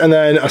twice, and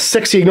then a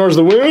 6 he ignores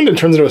the wound and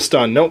turns into a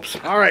stun. Nope.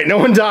 All right, no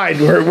one died.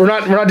 We're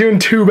not doing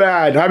too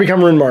bad. I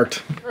become rune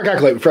marked.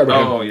 Calculate for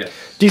everyone. Oh yes.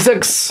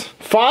 D6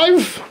 5.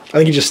 I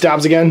think he just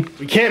stabs again.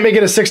 We can't make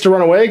it a 6 to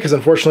run away because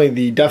unfortunately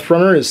the Death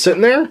Runner is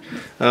sitting there.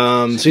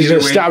 So he's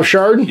gonna stab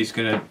Shard. He's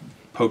gonna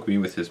poke me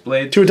with his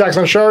blade. 2 attacks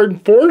on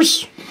Shard.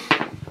 4s.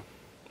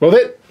 Roll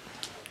it.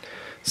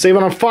 Save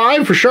on a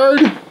 5 for Shard.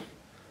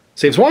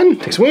 Saves 1,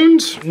 takes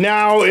wounds.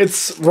 Now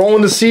it's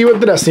rolling to see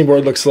what the Destiny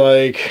board looks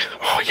like.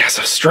 Oh yes,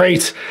 a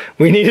straight.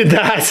 We needed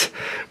that.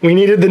 We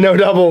needed the no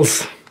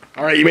doubles.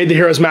 All right, you made the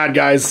heroes mad,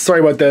 guys. Sorry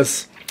about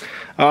this.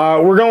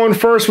 We're going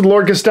first with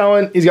Lord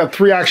Castellan. He's got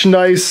 3 action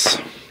dice.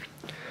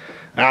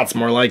 That's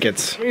more like it.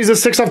 He's a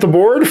 6 off the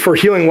board for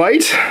healing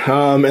light,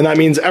 and that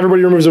means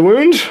everybody removes a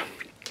wound.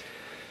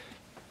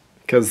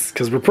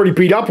 Because we're pretty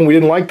beat up and we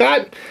didn't like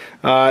that.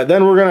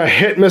 Then we're gonna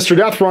hit Mr.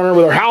 Death Runner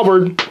with our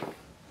halberd.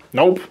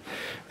 Nope.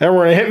 Then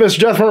we're gonna hit Mr.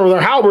 Death Runner with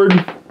our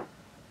halberd.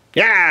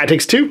 Yeah, it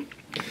takes 2.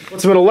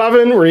 Puts him at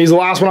 11. We're gonna use the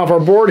last one off our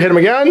board, hit him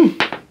again.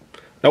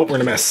 Nope, we're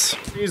gonna miss.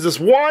 Use this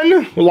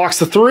 1, we locks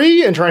the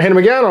 3, and try and hit him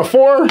again on a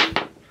 4.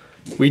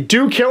 We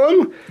do kill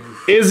him.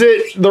 Is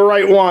it the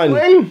right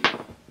one?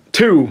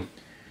 2.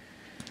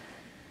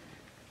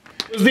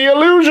 It's the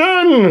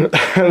illusion!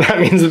 That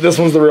means that this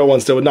one's the real one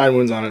still with 9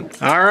 wounds on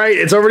it. Alright,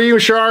 it's over to you,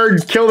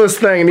 Shard. Kill this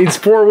thing. It needs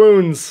 4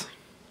 wounds.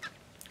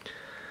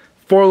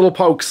 4 little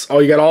pokes. Oh,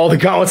 you got all the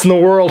gauntlets in the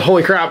world.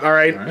 Holy crap.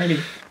 Alright. Alrighty.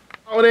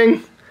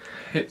 Paladin.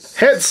 Hits.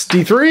 Hits.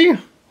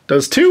 D3.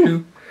 Does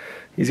 2.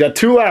 He's got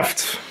 2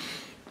 left.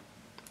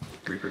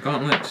 Reaper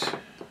Gauntlet.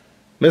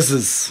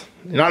 Misses.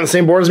 You're not on the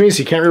same board as me, so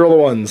you can't reroll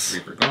the 1s.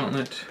 Reaper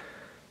Gauntlet.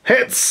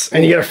 Hits.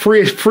 And you get a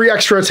free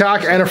extra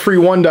attack and a free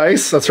 1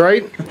 dice. That's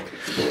right.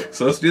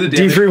 So let's do the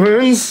damage. D3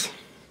 wounds.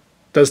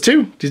 Does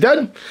 2. He's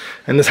dead.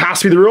 And this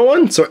has to be the real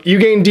one. So you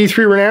gain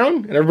D3 renown,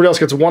 and everybody else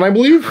gets 1, I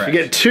believe. Correct. You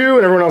get 2,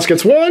 and everyone else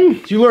gets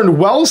 1. You learned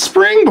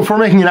Wellspring before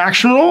making an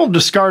action roll.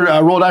 Discard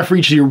roll a die for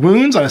each of your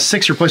wounds. On a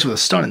 6, you're placed with a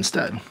stun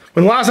instead.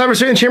 When the last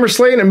adversary in the chamber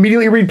slain,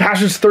 immediately read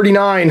passage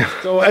 39.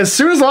 So as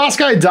soon as the last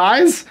guy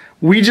dies,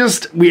 we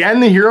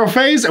end the hero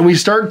phase and we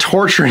start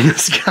torturing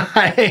this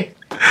guy.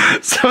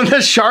 So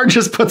the Shard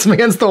just puts him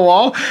against the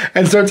wall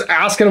and starts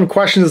asking him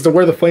questions as to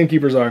where the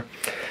Flamekeepers are.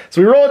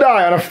 So we roll a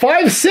die. On a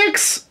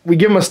 5-6, we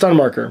give him a stun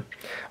marker.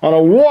 On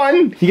a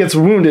 1, he gets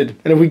wounded.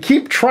 And if we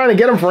keep trying to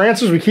get him for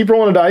answers, we keep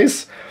rolling a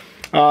dice.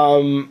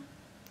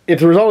 If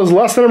the result is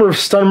less than the number of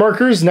stun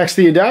markers next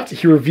to the adept,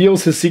 he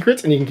reveals his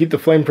secrets, and you can keep the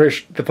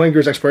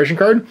Flamekeeper's exploration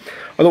card.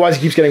 Otherwise,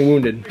 he keeps getting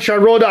wounded.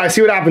 Shard, roll a die.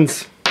 See what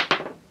happens.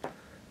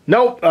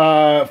 Nope.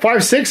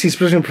 5/6. He's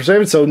positioned for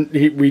saving, so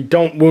we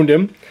don't wound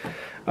him,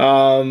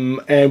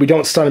 and we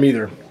don't stun him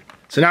either.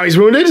 So now he's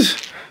wounded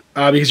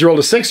because you rolled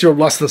a 6. You rolled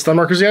less than the stun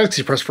markers he has because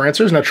you pressed for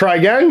answers. Now try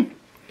again.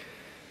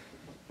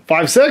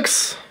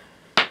 5/6.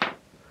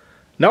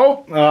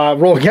 Nope.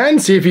 Roll again.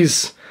 See if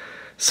he's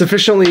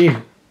sufficiently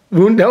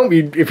wounded. No,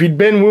 if he'd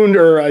been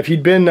wounded or if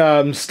he'd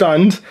been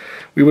stunned,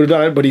 we would have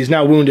done it. But he's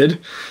now wounded.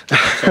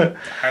 So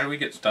how do we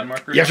get stun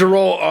markers? You have to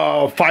roll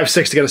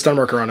 5/6 to get a stun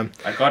marker on him.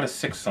 I got a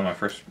 6 on my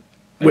first.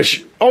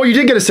 Which, oh, you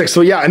did get a 6, so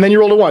yeah, and then you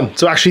rolled a 1.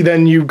 So actually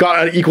then you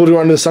got an equal to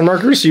under the stun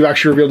markers, so you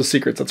actually revealed the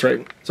secrets, that's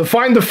right. So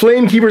find the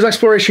Flamekeeper's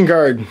Exploration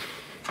card.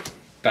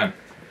 Done.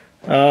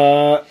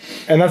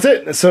 And that's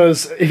it. So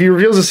if he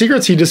reveals the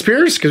secrets, he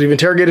disappears, because we've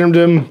interrogated him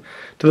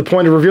to the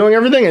point of revealing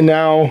everything, and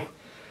now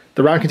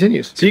the round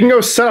continues. So you can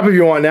go set up if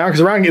you want now, because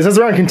it says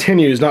the round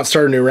continues, not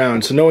start a new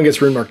round, so no one gets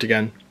rune marked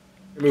again.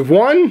 Move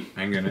 1.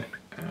 I'm gonna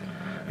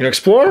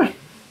Explore.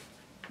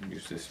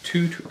 use this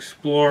 2 to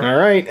explore. All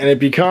right, and it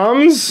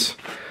becomes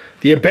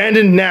the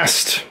Abandoned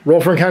Nest.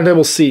 Roll for encounter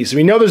table C. So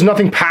we know there's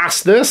nothing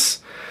past this.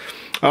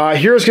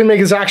 Heroes can make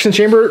his action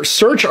chamber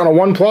search on a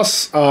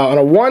 1+. On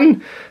a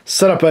 1,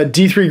 set up a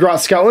D3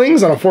 Grot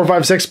Scoutlings. On a 4,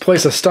 5, 6,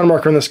 place a stun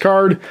marker on this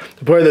card.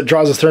 The player that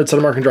draws a third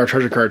stun marker can draw a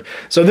treasure card.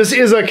 So this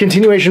is a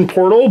continuation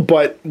portal,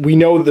 but we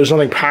know that there's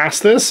nothing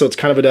past this, so it's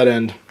kind of a dead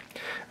end.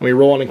 And we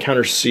roll on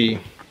encounter C.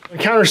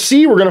 Encounter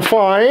C, we're going to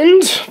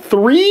find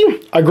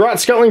 3, a Grot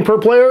Scuttling per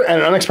player, and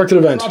an unexpected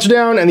event. Drops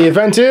down, and the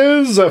event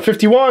is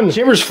 51. The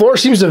chamber's floor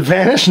seems to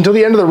vanish until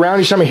the end of the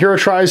round. Each time a hero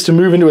tries to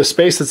move into a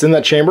space that's in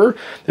that chamber,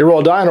 they roll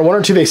a die. On a 1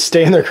 or 2, they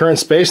stay in their current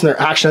space, and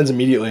their action ends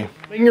immediately.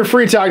 Making your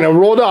free attack. Now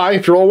roll a die.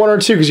 If you roll 1 or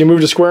 2 because you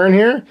moved a square in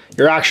here,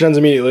 your action ends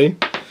immediately.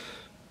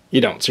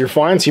 You don't, so you're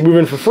fine. So you move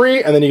in for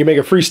free, and then you can make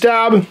a free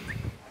stab.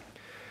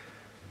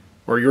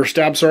 Or your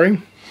stab,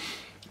 sorry.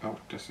 Oh,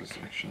 this is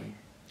actually...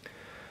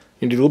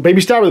 You can do the little baby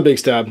stab or the big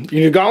stab. You can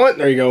do gauntlet.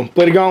 There you go.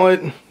 Bladed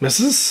gauntlet.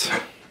 Misses.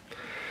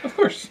 Of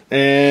course.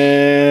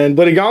 And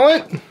bladed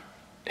gauntlet.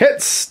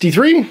 Hits.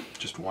 D3.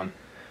 Just 1.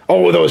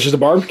 Oh, that was just a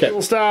barb. Okay.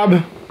 Little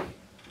stab.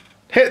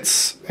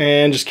 Hits.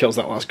 And just kills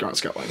that last Grot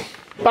Scuttling.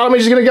 Battle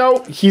Mage is going to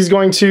go. He's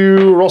going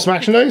to roll some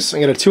action dice.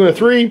 I'm going to 2 and a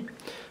 3.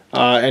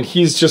 And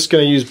he's just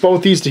going to use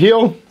both these to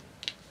heal.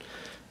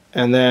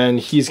 And then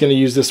he's going to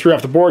use this 3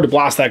 off the board to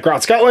blast that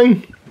Grot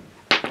Scuttling.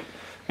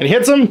 And he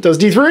hits him. Does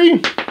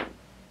D3.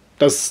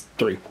 Does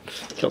 3.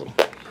 Kills him.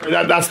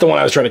 That's the one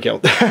I was trying to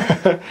kill.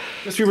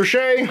 Mystery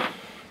Ricochet.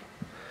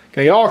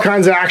 Gonna get all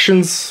kinds of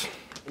actions.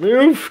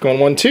 Move. Going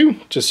 1, 2.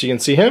 Just so you can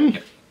see him.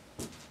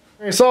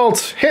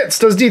 Assault. Hits.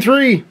 Does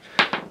D3.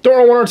 Don't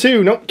roll 1 or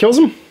 2. Nope. Kills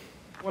him.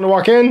 1 to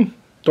walk in.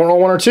 Don't roll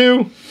 1 or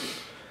 2.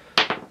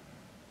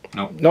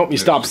 Nope. Nope. He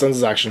stops. Sends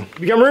his action.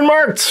 Become rune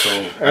marked. So,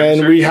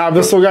 and we have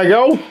this little guy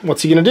go.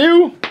 What's he gonna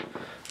do?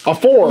 A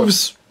 4.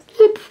 Moves.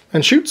 Whoop,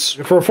 and shoots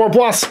for a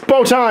 4+.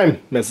 Bow time.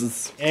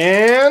 Misses.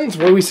 And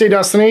what do we say,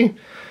 Destiny?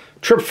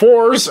 Trip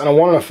 4s and a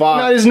 1 and a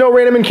 5. That is no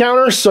random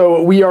encounter,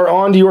 so we are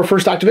on to your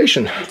first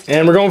activation.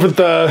 And we're going for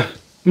the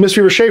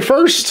Mystery Ricochet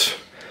first.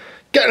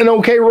 Getting an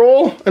okay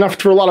roll, enough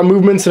for a lot of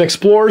movements and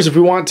explores if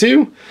we want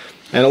to.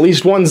 And at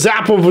least 1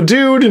 zap of a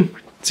dude.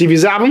 See if you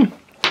zap him.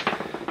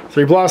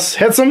 3+,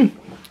 hits him.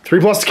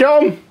 3+ to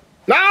kill him.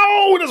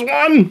 No, it is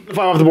 1. 5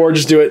 off the board,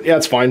 just do it. Yeah,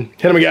 it's fine.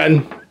 Hit him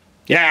again.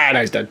 Yeah, now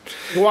he's dead.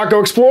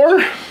 Go explore.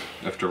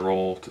 I have to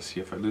roll to see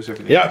if I lose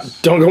everything. Yeah,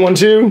 don't go 1,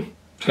 2.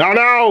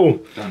 No!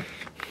 Done.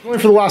 Only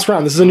for the last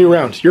round. This is a new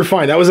round. You're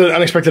fine. That was an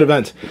unexpected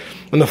event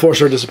when the floor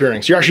started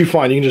disappearing. So you're actually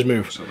fine. You can just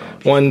move.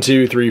 1,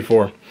 2, 3,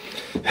 4.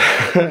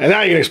 And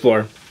now you can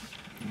explore.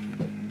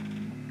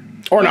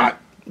 Or not.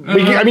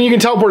 I mean, you can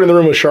teleport in the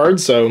room with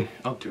shards, so...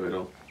 I'll do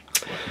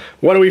it.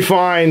 What do we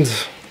find?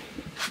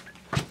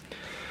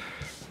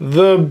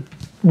 The...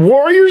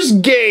 Warrior's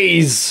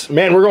Gaze.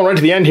 Man, we're going right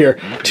to the end here.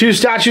 2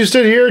 statues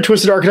stood here,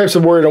 twisted archetypes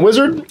of warrior and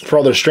wizard. For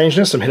all their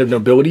strangeness, some hint of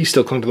nobility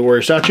still clung to the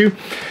warrior statue.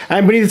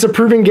 And beneath its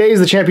approving gaze,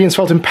 the champions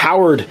felt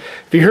empowered.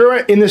 If your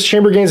hero in this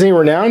chamber gains any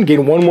renown,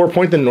 gain 1 more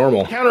point than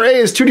normal. Counter A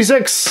is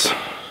 2d6.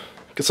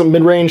 Get some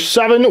mid-range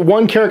 7,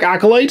 1 Carrick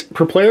Acolyte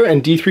per player,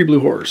 and D3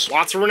 Blue Horse.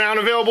 Lots of renown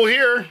available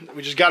here.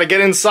 We just got to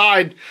get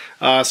inside.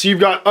 So you've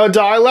got a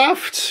die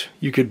left.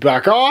 You could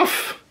back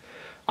off.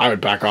 I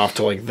would back off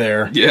to like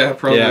there. Yeah,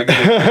 probably.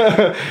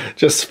 Yeah.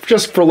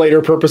 just for later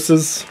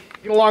purposes.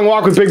 Get a long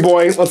walk with Big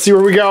Boy. Let's see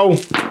where we go.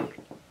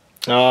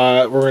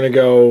 We're going to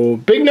go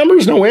big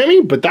numbers, no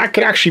whammy, but that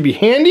could actually be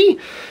handy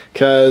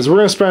because we're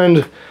going to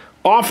spend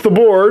off the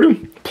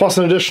board plus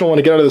an additional one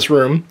to get out of this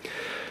room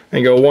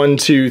and go 1,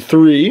 2,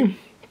 3.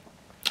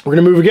 We're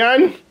going to move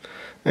again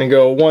and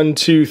go 1,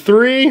 2,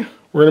 3.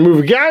 We're going to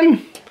move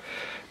again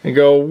and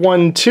go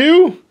 1,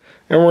 2,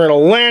 and we're going to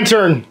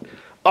lantern.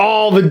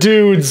 All the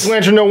dudes.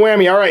 Lantern, no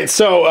whammy. All right,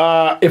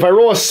 so if I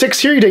roll a 6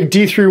 here, you take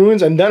D3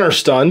 wounds and then are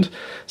stunned.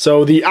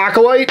 So the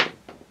Acolyte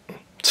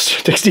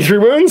takes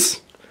D3 wounds,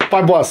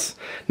 5+.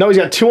 No, he's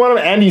got 2 on him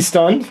and he's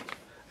stunned.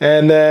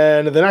 And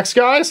then the next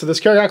guy, so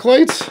this Carrick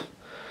Acolyte,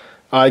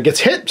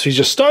 gets hit, so he's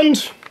just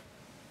stunned.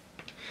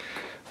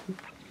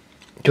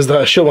 Because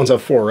the shield ones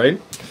have 4,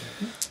 right?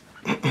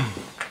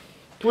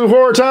 Blue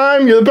horror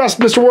time, you're the best,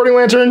 Mr. Warding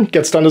Lantern.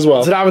 Gets stunned as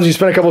well. So what happens when you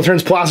spend a couple of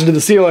turns plastered to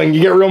the ceiling,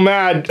 you get real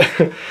mad.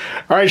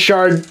 Alright,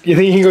 Shard, you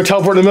think you can go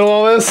teleport in the middle of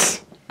all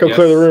this? Go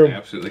clear the room. I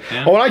absolutely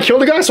can. Oh, and I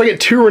killed a guy, so I get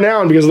 2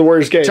 renown because of the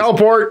Warrior's Gaze.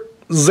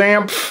 Teleport,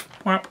 Zamph.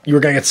 You were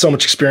gonna get so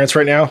much experience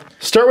right now.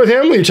 Start with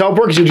him, you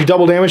teleport because you do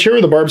double damage here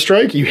with the Barb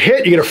Strike. You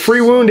hit, you get a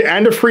free wound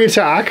and a free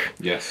attack.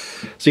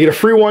 Yes. So you get a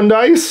free 1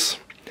 dice.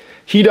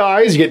 He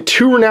dies, you get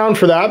 2 renown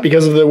for that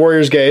because of the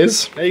Warrior's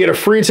Gaze. Now you get a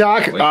free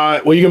attack.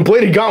 Well, you can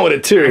Bladed Gauntlet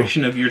it too.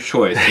 Action of your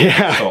choice.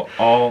 Yeah. So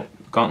all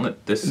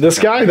Gauntlet this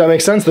guy, that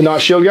makes sense. The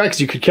not shield guy,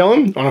 because you could kill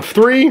him on a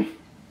 3.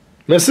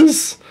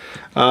 Misses.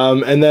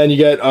 And then you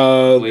get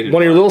one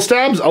of your little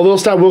stabs. A little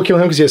stab will kill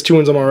him because he has 2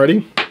 wounds on him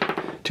already.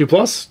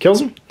 2+, kills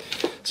him.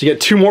 So you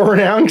get 2 more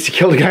renown because you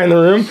killed the guy in the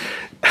room.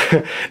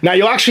 Now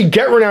you'll actually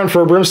get renown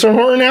for a Brimstone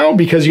Horror now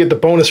because you get the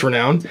bonus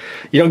renown.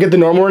 You don't get the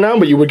normal renown,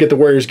 but you would get the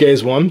Warrior's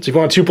Gaze one. So if you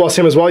want 2+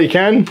 him as well, you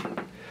can.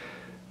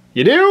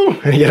 You do,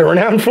 and you get a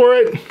renown for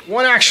it.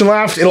 1 action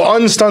left. It'll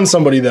unstun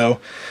somebody though,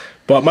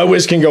 but my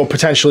whiz can go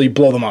potentially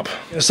blow them up.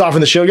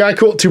 Soften the shield guy.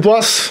 Cool.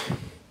 2+.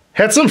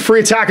 Hits him. Free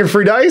attack and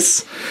free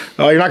dice.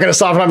 Oh, you're not going to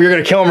soften up. You're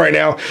going to kill him right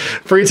now.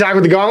 Free attack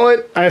with the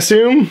gauntlet, I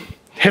assume.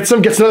 Hits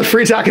him. Gets another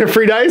free attack and a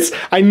free dice.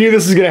 I knew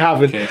this was going to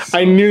happen. Okay, so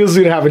I knew this was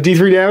going to happen.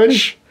 D3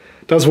 damage.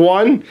 Does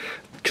 1,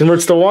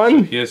 converts to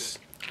 1. Yes.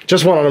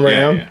 Just 1 on him right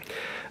now. Yeah.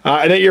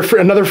 And then you're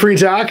another free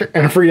attack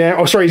and a free damage.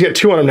 Oh, sorry, you get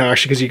 2 on him now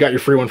actually because you got your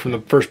free one from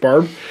the first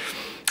barb.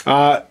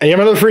 And you have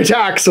another free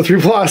attack, so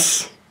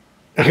 3+.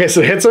 Okay, so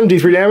it hits him,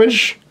 D3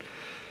 damage.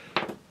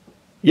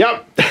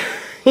 Yep,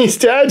 he's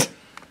dead.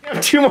 You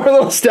have 2 more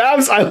little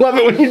stabs. I love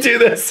it when you do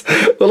this.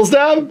 Little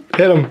stab,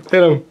 hit him,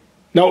 hit him.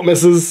 Nope,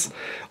 misses.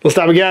 Little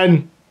stab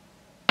again.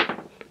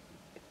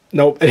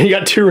 Nope, and he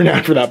got 2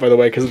 renown for that, by the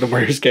way, because of the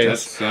Warrior's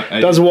Gaze.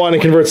 Does 1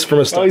 and converts from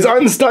a stun. Oh, he's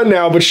unstunned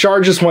now, but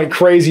Shard just went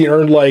crazy and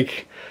earned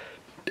like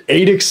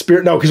 8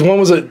 experience. No, because 1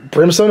 was a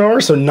Brimstone Horror,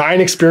 so 9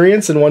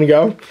 experience in 1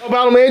 go. Oh,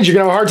 Battle Mage, you're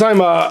gonna have a hard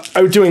time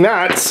outdoing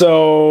that,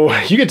 so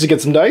you get to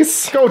get some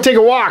dice. Go take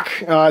a walk.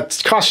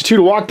 It costs you 2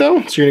 to walk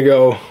though, so you're gonna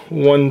go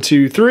 1,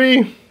 2,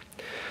 3,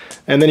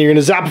 and then you're gonna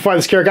Zapify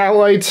this Scarab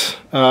Acolyte,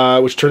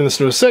 which turns this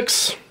into a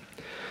 6.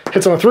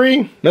 Hits on a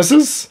 3,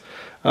 misses.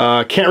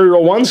 Can't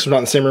reroll 1, so I'm not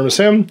in the same room as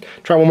him.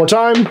 Try 1 more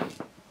time.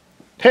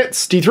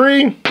 Hits,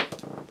 D3.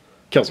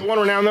 Kills. 1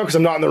 renown though, because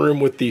I'm not in the room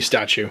with the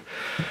statue.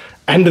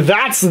 And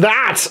that's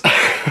that!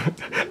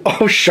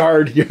 Oh,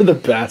 Shard, you're the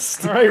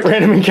best. Alright,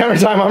 random encounter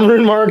time. I'm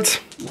rune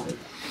marked.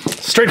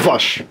 Straight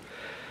flush.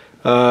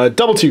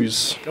 Double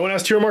 2s. No one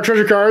has 2 or more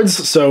treasure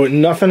cards, so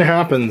nothing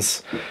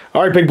happens.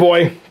 Alright, big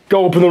boy.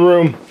 Go open the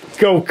room.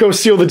 Go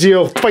seal the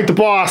deal. Fight the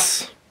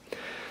boss.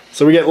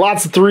 So we get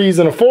lots of 3s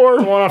and a 4.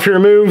 1 off here to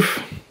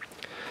move.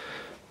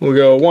 We'll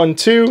go 1,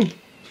 2.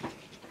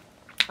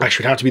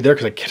 Actually, it'd have to be there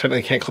because I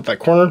technically can't clip that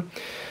corner.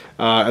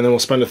 And then we'll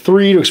spend a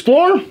 3 to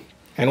explore.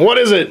 And what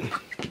is it?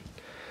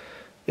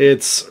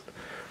 It's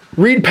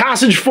read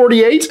passage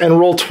 48 and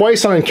roll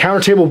twice on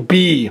encounter table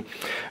B.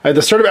 At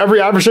the start of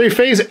every adversary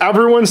phase,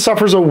 everyone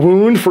suffers a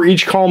wound for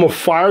each column of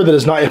fire that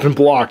has not yet been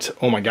blocked.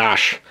 Oh my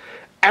gosh.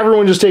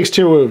 Everyone just takes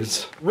 2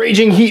 wounds.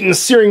 Raging heat and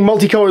searing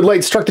multicolored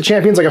light struck the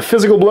champions like a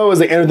physical blow as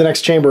they entered the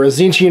next chamber. A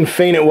Zinchian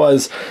fane it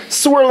was,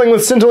 swirling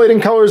with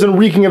scintillating colors and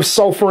reeking of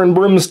sulfur and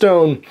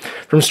brimstone.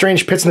 From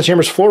strange pits in the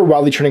chamber's floor,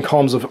 wildly churning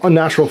columns of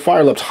unnatural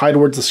fire leapt high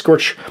towards the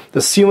scorch, the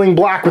ceiling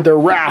black with their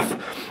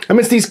wrath.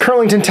 Amidst these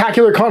curling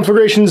tentacular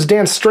conflagrations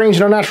danced strange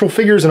and unnatural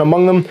figures, and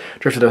among them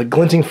drifted a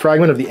glinting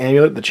fragment of the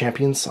amulet the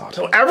champions sought.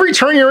 So every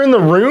turn you're in the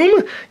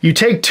room, you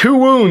take 2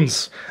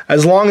 wounds,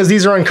 as long as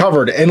these are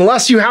uncovered.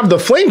 Unless you have the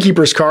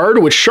Flamekeeper's card,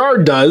 which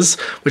Shard does,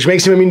 which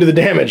makes him immune to the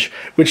damage,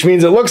 which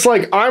means it looks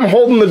like I'm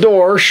holding the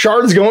door,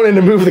 Shard's going in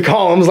to move the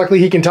columns, luckily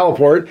he can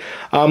teleport.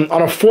 On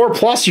a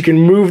 4+, you can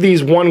move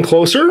these 1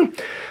 closer,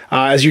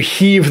 as you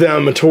heave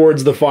them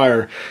towards the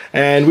fire.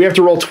 And we have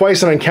to roll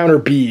twice on encounter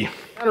B.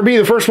 Encounter B,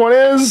 the first one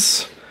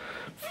is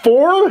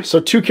 4, so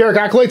 2 Scarab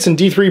Acolytes and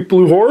D3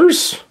 blue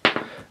horrors.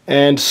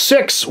 And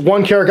 6,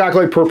 1 Scarab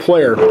Acolyte per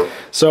player.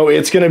 So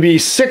it's going to be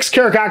 6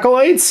 Scarab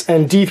Acolytes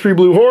and D3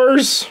 blue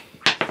horrors.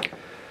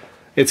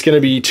 It's going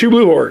to be 2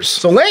 blue horrors.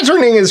 So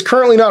lanterning is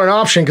currently not an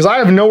option because I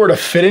have nowhere to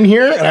fit in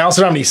here, and I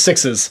also don't have any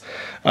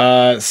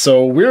 6s.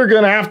 So we're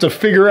going to have to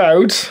figure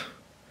out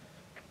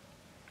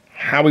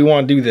how we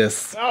want to do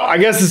this. Oh, I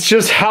guess it's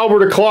just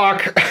halberd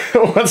o'clock.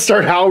 Let's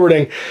start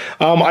halberding.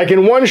 I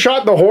can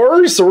one-shot the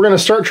horrors, so we're going to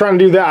start trying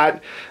to do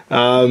that.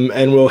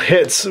 And we'll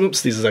hit,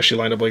 oops, these is actually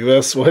lined up like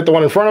this. We'll hit the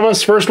one in front of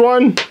us, first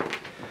one.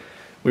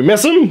 We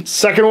miss him.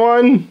 Second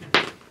one,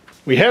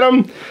 we hit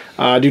him.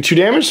 Do 2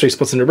 damage, so he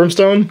splits into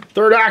brimstone.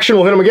 Third action,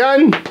 we'll hit him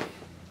again.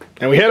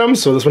 And we hit him,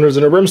 so this one turns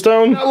into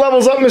brimstone. That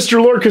levels up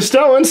Mr. Lord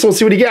Castellan, so let's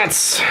see what he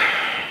gets.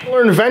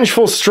 Learn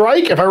Vengeful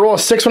Strike. If I roll a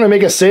 6 when I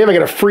make a save, I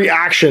get a free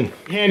action.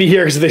 Handy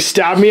here, because if they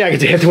stab me, I get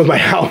to hit them with my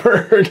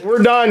halberd.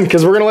 We're done,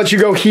 because we're going to let you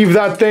go heave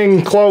that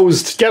thing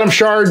closed. Get him,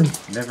 Shard.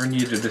 Never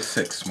needed a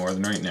 6 more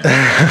than right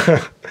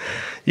now.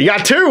 You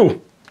got 2.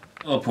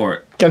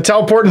 Teleport. Gonna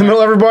teleport in the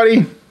middle of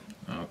everybody.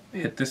 Oh,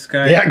 hit this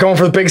guy. Yeah, going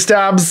for the big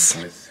stabs.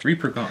 With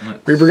Reaper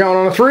Gauntlet. Reaper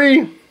Gauntlet on a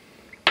 3.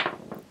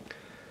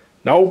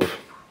 Nope.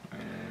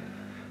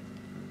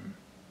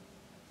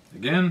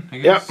 Again, I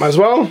guess. Yep, might as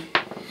well.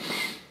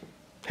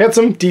 Hits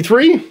him,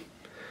 D3.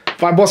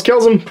 5+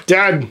 kills him,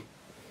 dead.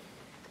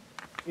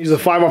 Use a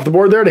 5 off the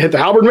board there to hit the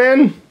Halberd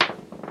Man.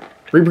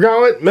 Reaper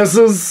Gauntlet,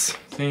 misses.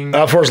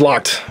 4's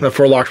locked. That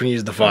 4 locked when you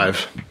use the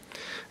 5.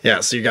 Yeah,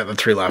 so you got the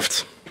 3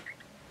 left.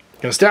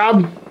 Gonna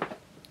stab.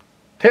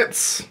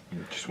 Hits.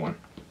 Just 1.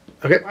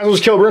 Okay, might as well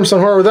just kill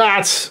Brimstone Horror with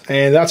that.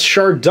 And that's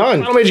Shard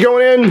done. Battle Mage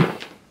going in.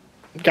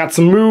 Got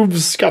some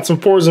moves, got some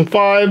 4s and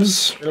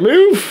 5s. Gonna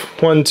move.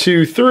 1,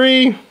 2,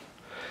 3. We're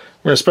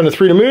gonna spend a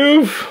 3 to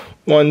move.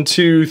 1,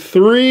 2,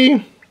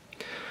 3.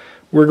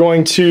 We're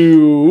going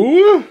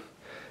to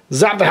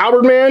zap the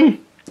Halberd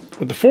Man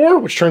with the 4,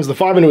 which turns the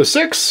 5 into a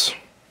 6.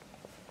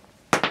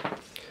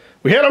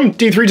 We hit him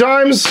D3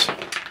 times.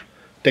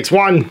 Takes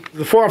 1.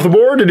 The 4 off the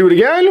board to do it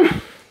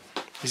again.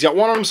 He's got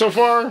 1 on him so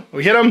far.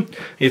 We hit him.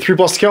 He had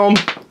 3+ to kill him.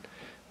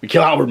 We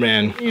kill Halberd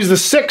Man. Use the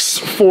 6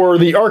 for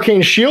the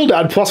Arcane Shield.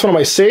 Add +1 on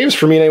my saves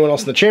for me and anyone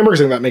else in the chamber,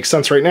 because I think that makes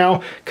sense right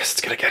now, because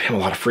it's going to get him a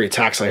lot of free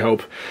attacks, I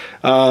hope.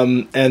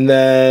 And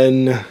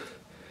then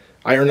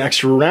I earn an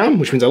extra round,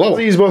 which means I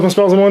level. Use both my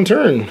spells in 1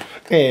 turn.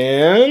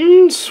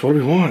 And what do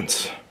we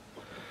want?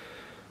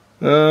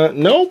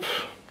 Nope.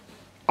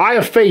 Eye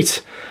of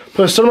Fate.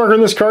 Put a stun marker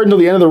in this card until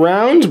the end of the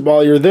round.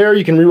 While you're there,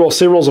 you can reroll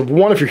save rolls of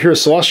 1 if your hero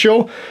is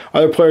Celestial.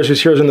 Other players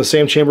whose heroes are in the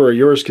same chamber or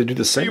yours could do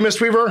the same. You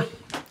Mistweaver.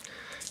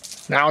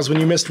 Now is when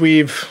you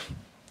Mistweave.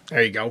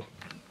 There you go.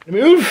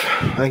 Move.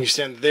 I think you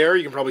stand there.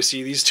 You can probably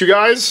see these 2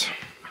 guys.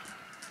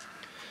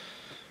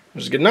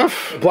 Which is good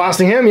enough.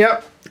 Blasting him,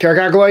 yep. Carrick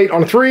Acolyte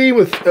on a 3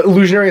 with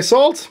Illusionary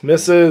Assault.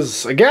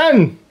 Misses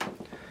again.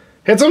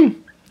 Hits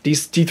him.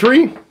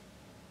 D3.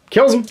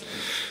 Kills him.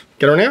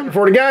 Get her now.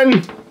 Forward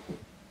again.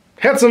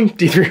 Hits him.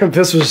 D3.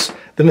 This was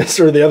the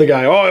mister of the other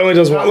guy. Oh, it only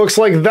does 1. It looks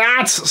like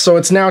that. So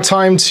it's now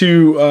time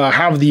to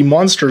have the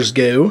monsters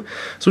go.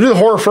 So we'll do the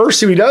horror first.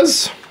 See what he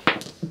does.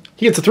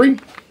 He gets a 3.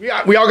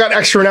 We all got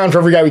extra renown for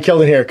every guy we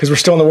killed in here because we're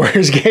still in the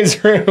Warriors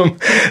Games room.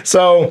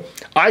 So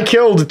I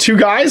killed 2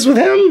 guys with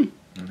him.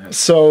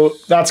 So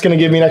that's going to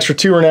give me an extra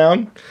 2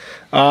 renown.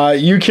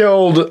 You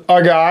killed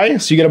a guy,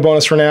 so you get a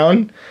bonus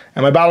renown.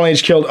 And my Battle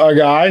Mage killed a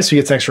guy, so he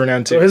gets an extra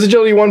renown too. So his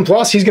agility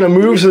 1+, he's going to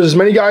move so there's as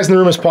many guys in the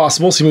room as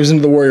possible, so he moves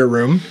into the warrior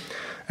room.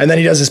 And then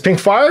he does his pink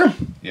fire.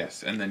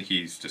 Yes, and then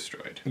he's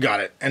destroyed. Got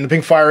it. And the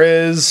pink fire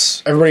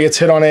is, everybody gets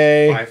hit on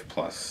a...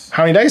 5+.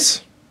 How many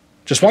dice?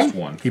 Just 1? Just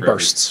 1. He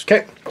bursts.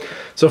 Okay.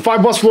 So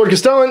 5+ for Lord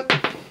Castellan.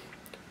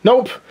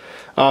 Nope.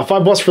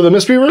 5+ for the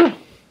Mistweaver.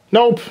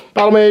 Nope.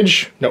 Battle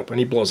Mage. Nope. And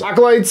he blows up.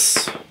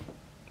 Acolytes.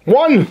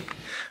 1.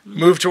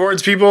 Move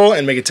towards people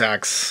and make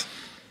attacks.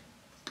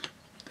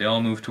 They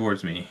all move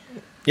towards me.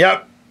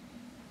 Yep.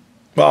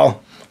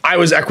 Well, I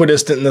was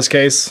equidistant in this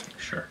case.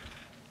 Sure.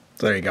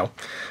 So there you go.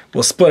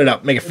 We'll split it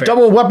up. Make it fair.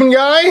 Double weapon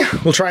guy.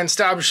 We'll try and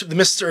establish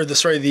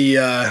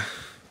the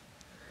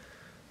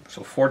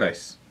So 4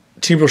 dice.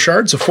 Team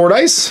Shard. So 4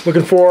 dice.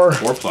 Looking for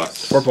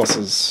 4+. 4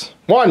 pluses.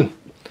 1.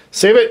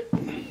 Save it.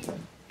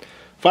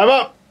 5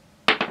 up.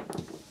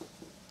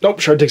 Nope,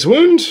 Shard takes a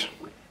wound.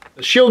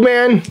 The Shield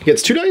Man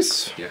gets 2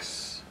 dice.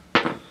 Yes.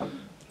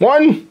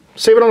 1.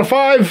 Save it on a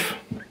 5.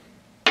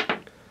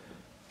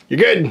 You're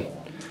good.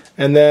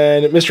 And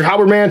then Mr.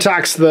 Halberd Man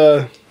attacks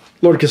the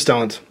Lord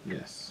Castellan.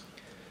 Yes.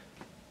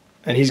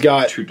 And he's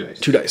got 2 dice.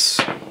 2 dice.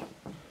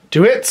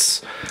 2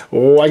 hits.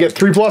 Oh, I get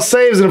 3+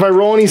 saves, and if I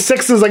roll any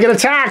 6s, I get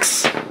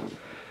attacks.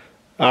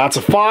 That's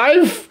a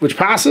 5, which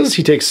passes.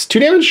 He takes 2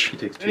 damage. He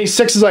takes 2. Any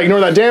 6s, I ignore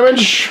that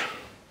damage.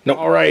 Nope.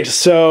 All right,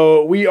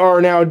 so we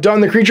are now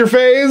done the creature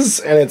phase,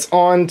 and it's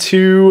on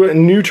to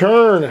new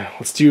turn.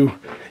 Let's do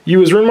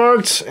you as rune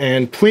marked,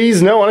 and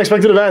please no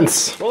unexpected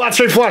events. Well, that's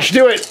straight flush.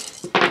 Do it.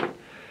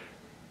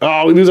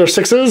 Oh, we lose our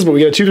 6s, but we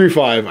get a 2, 3,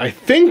 5. I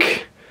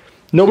think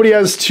nobody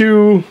has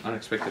 2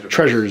 unexpected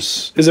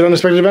treasures. Is it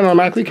unexpected event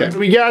automatically? Okay. What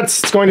we get,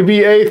 it's going to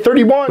be a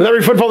 31. With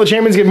every footfall, the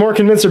champions get more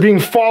convinced they're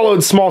being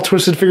followed. Small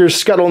twisted figures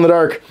scuttle in the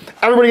dark.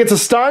 Everybody gets a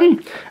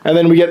stun, and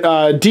then we get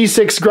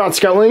D6 Grot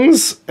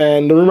Scuttlings,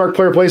 and the remark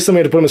player places them.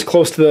 We have to put them as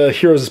close to the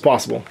heroes as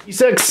possible.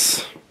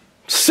 D6.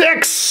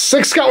 6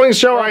 Scuttlings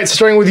show. All right, so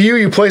starting with you,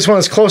 you place one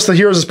as close to the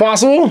heroes as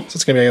possible. So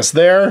it's going to be, I guess,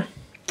 there.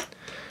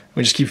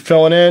 We just keep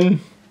filling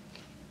in.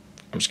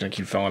 I'm just going to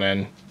keep filling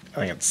in. I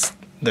think it's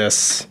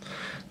this,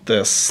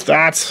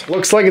 that.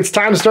 Looks like it's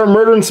time to start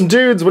murdering some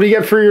dudes. What do you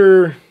get for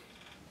your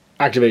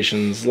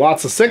activations?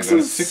 Lots of 6s? I got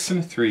a 6 and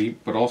a 3,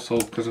 but also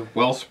because of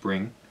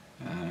Wellspring.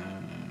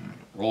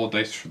 Roll a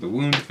dice for the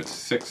wound. If it's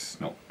 6,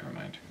 no, never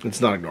mind.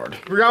 It's not ignored.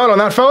 We're going on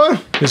that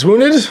fella. He's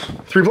wounded.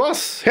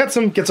 3+. Hits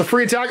him. Gets a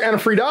free attack and a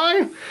free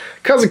die.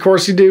 Because of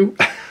course you do.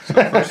 So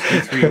first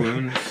 3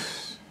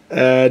 wounds.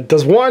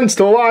 Does 1,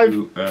 still alive.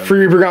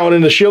 Free Reaper Gauntlet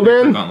into Shield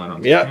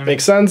Man. Yeah,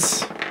 makes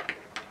sense.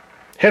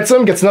 Hits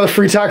him, gets another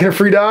free attack and a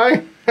free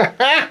die.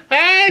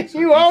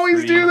 You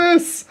always do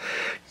this.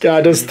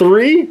 Does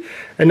 3,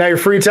 and now your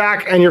free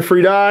attack and your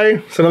free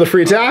die. So another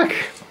free attack.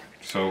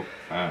 So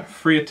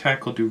free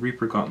attack will do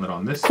Reaper Gauntlet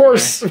on this. Of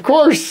course, guy. Of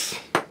course.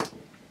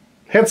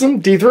 hits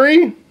him,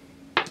 D3,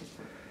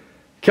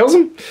 kills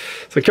him.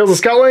 So it kills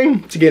the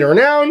Scoutling, so you gain a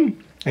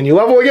renown, and you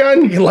level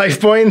again, you get life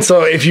points.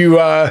 So if you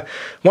want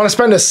to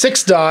spend a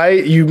 6 die,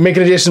 you make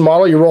an adjacent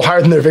model, you roll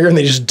higher than their vigor, and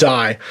they just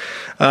die.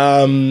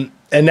 And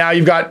now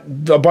you've got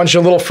a bunch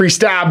of little free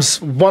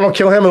stabs. One will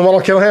kill him, and one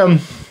will kill him.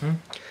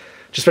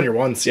 Just spend your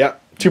ones, yeah.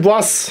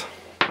 2+.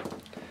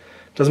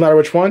 Doesn't matter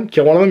which one.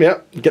 Kill one of them,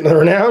 yep. Get another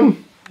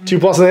renown.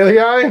 2+ on the other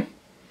guy.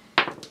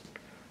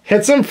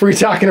 Hits him, free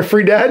attack and a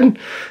free dead.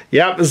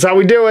 Yep, this is how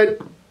we do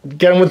it.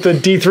 Get him with the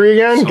D3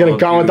 again. So get a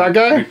gauntlet that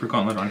guy. Reaper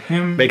gauntlet on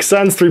him. Makes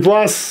sense,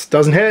 3+.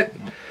 Doesn't hit.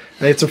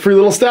 And it's some free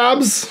little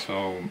stabs.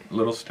 So,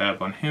 little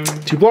stab on him.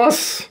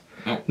 2+.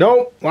 Nope.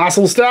 Nope. Last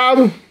little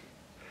stab.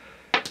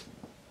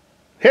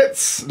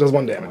 Hits. Does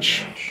 1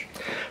 damage.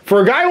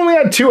 For a guy who only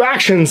had 2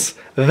 actions,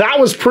 that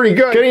was pretty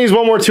good. Gonna use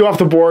 1 more 2 off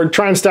the board.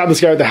 Try and stab this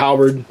guy with the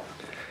halberd. It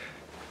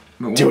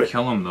Do won't it.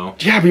 kill him though.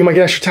 Yeah, but you might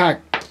get extra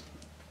attack.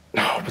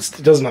 No, but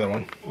it does another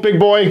one. Big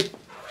boy.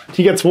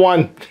 He gets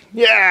 1.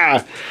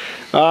 Yeah.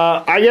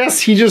 I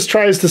guess he just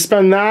tries to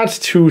spend that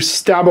to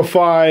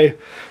stabify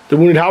the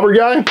wounded halberd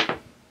guy.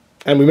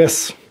 And we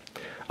miss.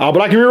 But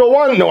I can reroll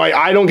 1. No,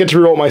 I don't get to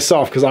reroll it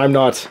myself because I'm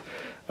not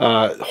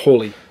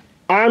holy.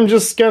 I'm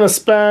just going to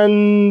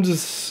spend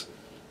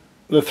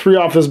the 3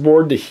 off this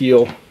board to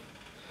heal.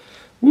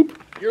 Whoop.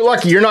 You're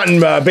lucky. You're not in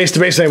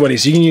base-to-base with anybody,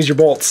 so you can use your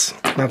bolts.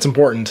 That's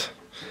important.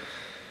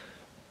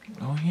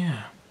 Oh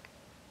yeah.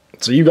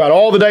 So you got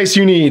all the dice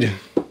you need.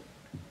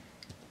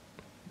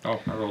 Oh,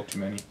 I rolled too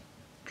many.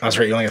 That's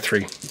right, you only got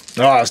 3. Oh,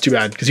 that's too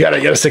bad, because you had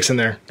a 6 in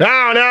there.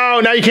 Oh, no,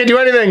 now you can't do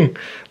anything.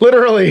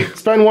 Literally.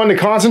 Spend 1 to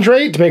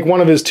concentrate to make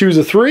one of his 2s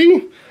a 3.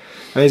 And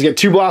he's get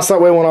 2 blasts that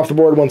way, 1 off the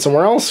board, 1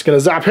 somewhere else. Gonna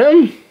zap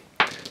him.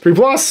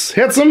 3+,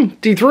 hits him,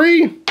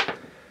 D3.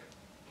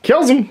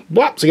 Kills him,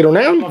 blop, so get him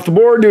down. Off the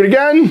board, do it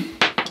again.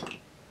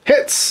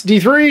 Hits,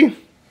 D3.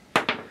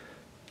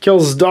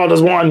 Kills,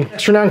 does 1.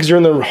 Extra down because you're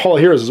in the Hall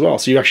of Heroes as well,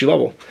 so you actually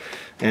level.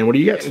 And what do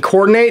you get?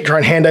 Coordinate, try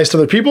and hand dice to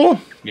other people.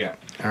 Yeah.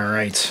 All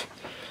right.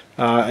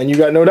 And you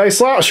got no dice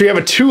left, so you have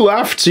a 2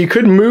 left, so you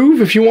could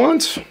move if you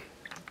want.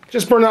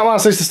 Just burn that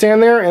last dice to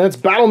stand there, and it's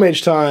Battle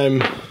Mage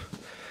time.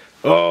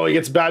 Oh, he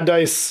gets bad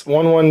dice.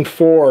 1, 1,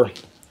 4.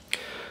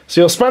 So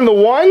you'll spend the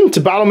 1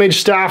 to Battle Mage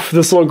staff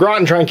this little grot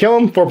and try and kill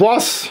him.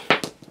 4+.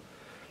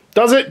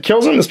 Does it,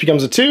 kills him. This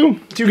becomes a 2.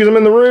 2 gives him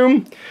in the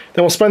room.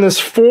 Then we'll spend this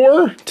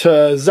 4 to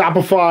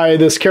zapify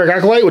this Carrick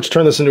Acolyte, which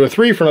turn this into a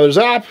 3 for another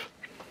zap.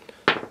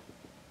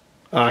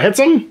 Hits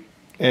him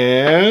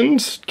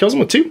and kills him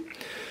with 2.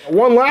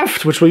 1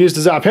 left, which we'll use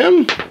to zap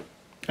him,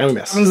 and we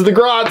miss. Happens to the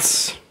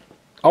grots.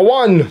 A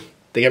 1.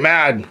 They get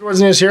mad. Towards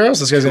the nearest heroes.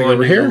 This guy's gonna go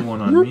over here.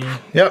 1 on me.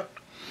 Yep.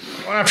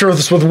 Going after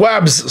this with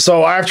webs,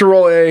 so I have to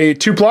roll a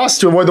 2+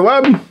 to avoid the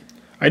web.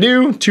 I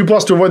do.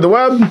 2+ to avoid the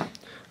web.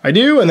 I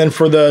do. And then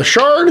for the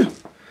shard,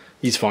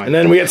 he's fine. And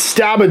then we get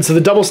stabbed, so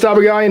the double stab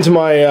a guy into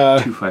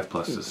my 2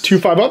 5+s. 2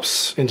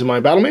 5-ups into my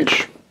battle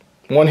mage.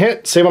 1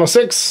 hit, save on a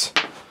 6.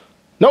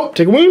 Nope,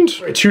 take a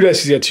wound. Right, 2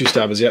 dice, he's got 2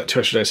 stabs, yeah, 2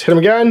 extra dice. Hit him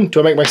again. Do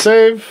I make my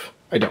save?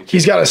 I don't.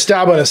 He's got a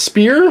stab on a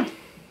spear.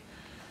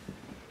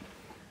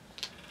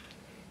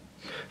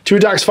 2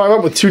 attacks, 5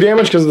 up with 2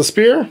 damage because of the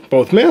spear.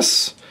 Both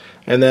miss.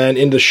 And then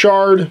into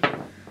shard,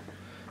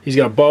 he's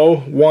got a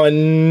bow.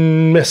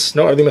 1 miss.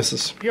 No, everything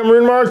misses. I'm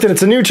rune marked and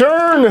it's a new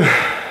turn.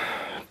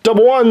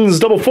 Double 1s,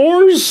 double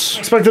 4s.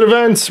 Expected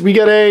event, we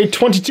get a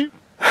 22.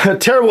 A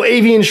terrible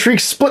avian shriek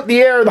split the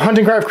air. The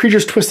hunting cry of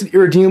creatures twisted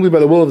irredeemably by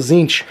the will of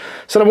Tzeentch.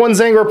 Set up 1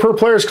 Zangor per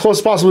player as close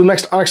as possible to the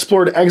next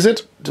unexplored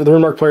exit to the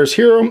Runemark player's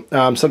hero.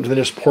 Set up to the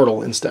nearest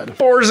portal instead.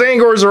 4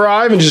 Zangors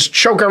arrive and just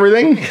choke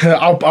everything.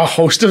 A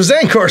host of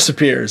Zangors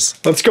appears.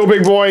 Let's go,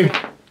 big boy.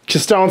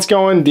 Just how it's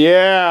going.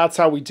 Yeah, that's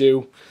how we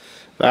do.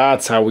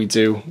 That's how we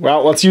do.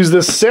 Well, let's use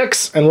this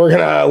 6, and we're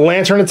gonna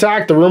lantern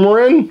attack the room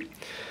we're in,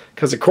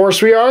 because of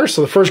course we are.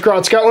 So the first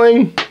Grot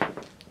Scuttling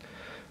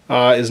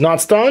is not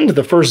stunned.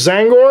 The first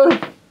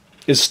Zangor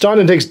is stunned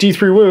and takes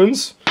D3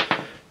 wounds.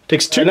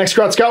 Takes 2. The next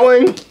Grot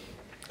Scuttling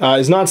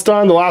is not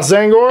stunned. The last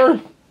Zangor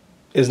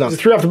is not.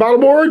 3 off the battle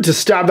board to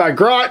stab that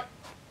Grot,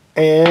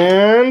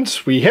 and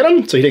we hit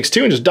him, so he takes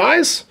 2 and just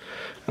dies.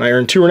 And I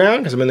earn 2 renown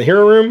because I'm in the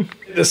hero room.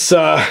 This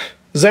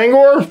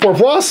Zangor,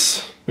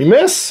 4+. We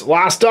miss.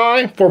 Last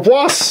die,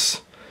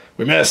 4+.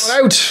 We miss.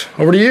 Out.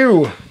 Over to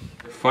you.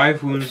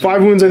 5 wounds.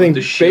 5 wounds, I think.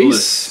 The shield is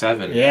Base.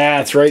 7. Yeah,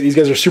 that's right. These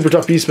guys are super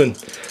tough beastmen.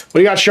 What do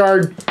you got,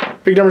 Shard?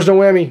 Big numbers, no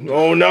whammy.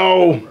 Oh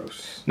no.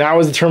 Gross. Now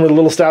is the turn where the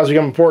little stabs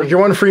become important. Your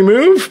 1 free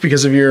move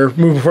because of your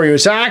move before you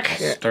attack.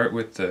 Start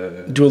with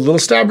the Do a little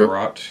stab.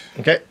 Grot.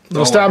 Okay,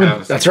 little Oh, stabbing. I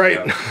have a That's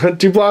second right.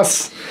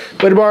 2+.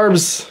 Bladed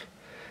barbs.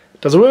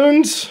 Does a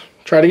wound.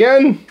 Try it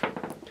again.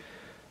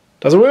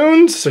 Does a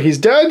wound. So he's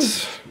dead.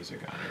 He's a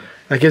guy.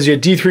 That gives you a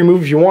D3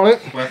 move if you want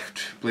it.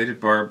 Left, bladed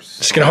barbs.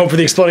 Just gonna hope for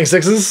the exploding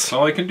 6s. That's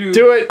all I can do.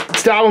 Do it.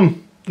 Stab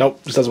him.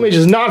 Nope. Just doesn't. Mage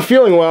is not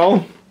feeling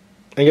well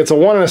and gets a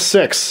 1 and a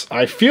 6.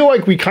 I feel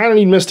like we kind of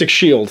need Mystic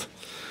Shield.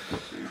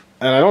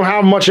 And I don't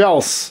have much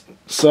else.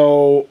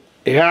 So,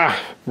 yeah,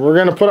 we're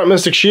going to put up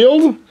Mystic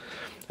Shield.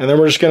 And then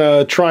we're just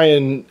gonna try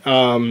and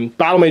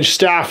Battle Mage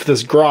Staff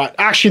this Grot.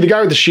 Actually, the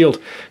guy with the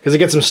shield, because it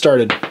gets him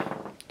started.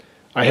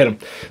 I hit him.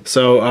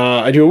 So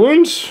I do a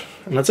wound,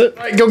 and that's it.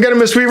 All right, go get him,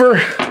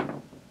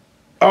 Mistweaver.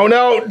 Oh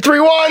no, 3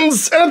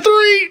 1s and a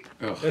 3!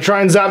 Gonna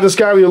try and zap this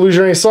guy with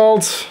Illusionary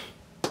Assault.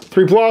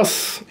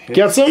 3+,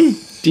 gets him.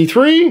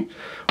 D3,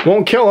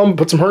 won't kill him,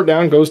 puts some hurt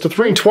down, goes to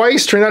 3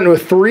 twice, turn that into a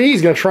 3.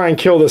 He's gonna try and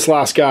kill this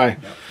last guy.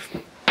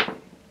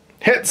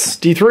 Hits,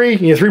 D3, you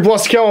need a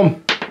 3+ to kill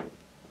him.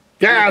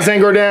 Yeah,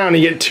 Zangor down,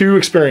 you get 2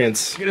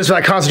 experience. Get us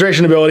that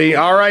concentration ability.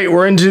 All right,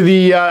 we're into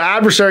the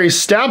adversary's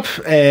step,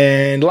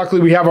 and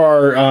luckily we have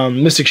our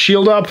Mystic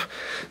Shield up,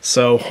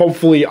 so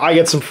hopefully I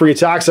get some free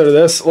attacks out of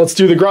this. Let's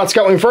do the Grot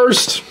Scoutling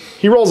first.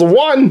 He rolls a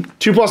 1,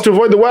 2+ to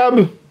avoid the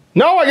web.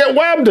 No, I get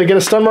webbed. I get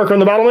a stun marker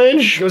on the Battle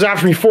Mage. Goes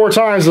after me 4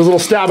 times, those little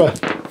stabba.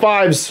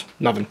 5s,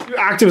 nothing.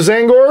 Active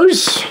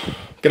Zangors,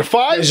 get a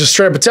 5. It's just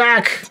straight up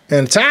attack,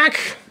 and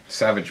attack.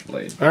 Savage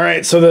Blade. All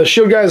right, so the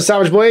shield guy is a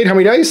Savage Blade. How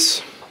many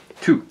dice?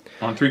 2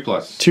 on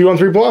 3+. 2 on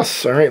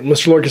 3+. All right,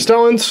 Mr. Lord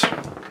Castellans.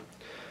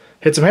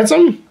 Hits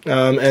him.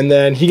 And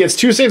then he gets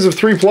 2 saves of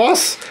 3+,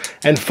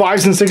 and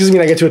 5s and 6s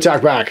mean I get to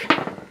attack back.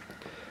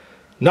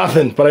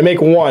 Nothing, but I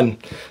make 1.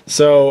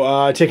 So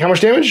I take how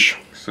much damage?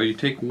 So you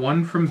take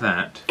 1 from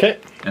that. Okay.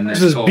 And then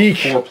this is beak.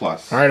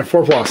 4+. All right, a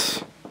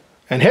 4+.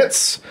 And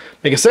hits.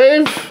 Make a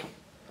save.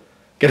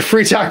 Get a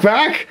free attack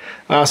back.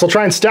 So I'll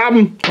try and stab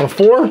him on a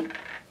 4.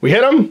 We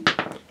hit him.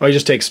 Oh, he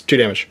just takes 2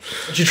 damage.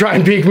 Don't you try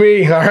and beak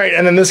me. All right,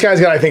 and then this guy's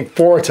got, I think,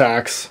 4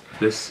 attacks.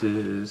 This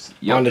is...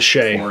 Yep, on to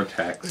Shay. 4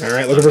 attacks. All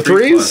right, looking for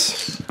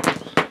 3s.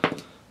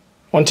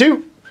 1,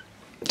 2.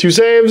 2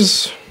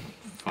 saves.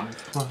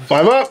 5+.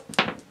 5 up.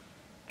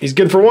 He's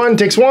good for 1,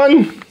 takes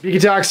 1. Beak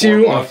attacks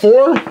you on a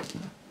 4.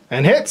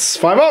 And hits.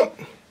 5 up.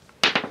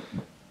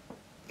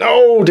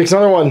 Oh, takes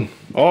another 1.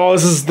 Oh,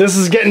 this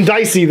is getting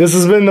dicey. This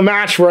has been the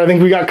match where I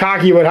think we got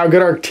cocky about how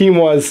good our team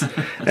was,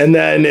 and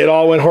then it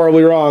all went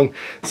horribly wrong.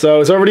 So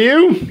it's over to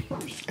you,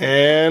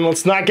 and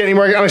let's not get any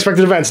more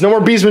unexpected events. No more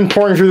beastmen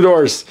pouring through the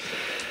doors.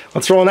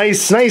 Let's roll a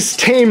nice,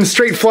 tame,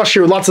 straight flush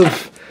here with lots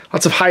of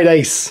high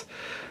dice.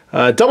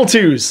 Double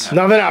 2s.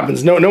 Nothing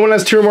happens. No one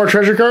has 2 or more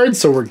treasure cards,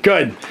 so we're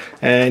good.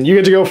 And you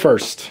get to go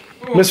first.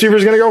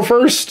 Mistweaver's gonna go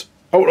first.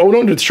 Oh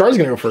no, Shard's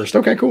gonna go first.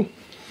 Okay, cool.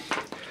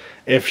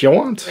 If you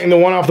want. And the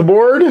 1 off the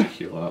board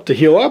to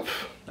heal up.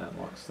 That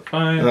locks the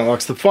 5. And that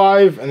locks the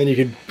 5. And then you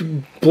could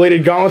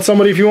Bladed Gauntlet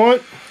somebody if you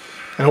want.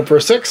 And hope for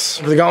a 6.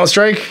 For the Gauntlet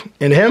Strike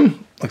into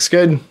him. Looks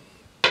good.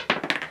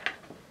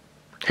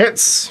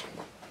 Hits.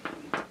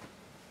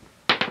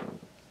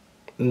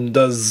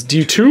 Does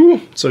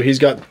D2. So he's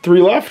got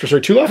 3 left. Or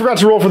sorry, 2 left. I forgot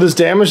to roll for this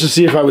damage to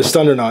see if I was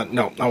stunned or not.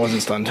 No, I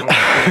wasn't stunned.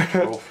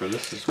 Roll for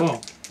this as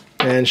well.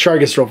 And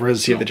Shard gets to roll for his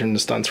to see if they turn into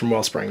stuns from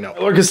Wellspring. No.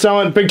 Lord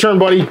Castellan, big turn,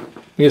 buddy.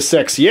 We get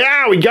 6.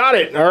 Yeah, we got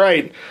it. All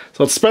right.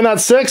 So let's spend that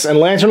 6 and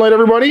Lantern Light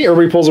everybody.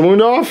 Everybody pulls a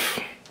wound off.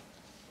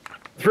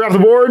 3 off the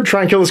board.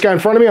 Try and kill this guy in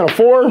front of me on a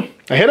 4.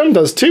 I hit him.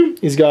 Does 2.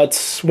 He's got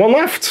 1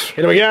 left.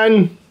 Hit him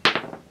again.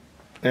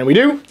 And we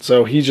do.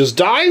 So he just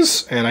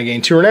dies. And I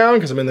gain 2 renown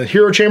because I'm in the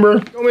hero chamber.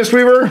 Go,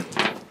 Mistweaver.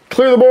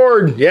 Clear the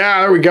board.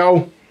 Yeah, there we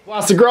go.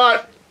 Blast the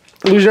Grot.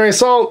 Illusionary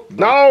Assault.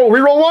 No,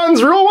 reroll 1s.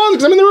 Reroll 1s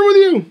because I'm in the room with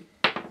you.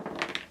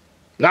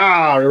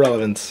 Nah,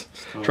 irrelevant.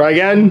 Try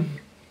again.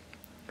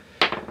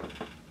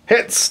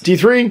 Hits.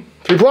 D3.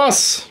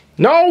 3+.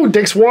 No,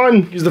 takes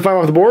 1. Use the 5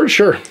 off the board.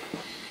 Sure.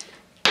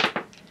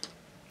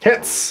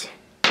 Hits.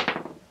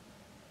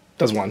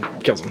 Does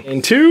 1. Kills him.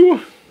 And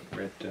 2.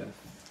 Red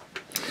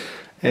Death.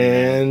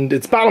 And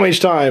it's Battle Mage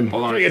time.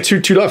 Hold on. You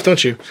get 2 left,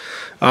 don't you?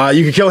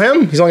 You can kill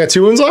him. He's only got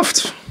 2 wounds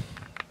left.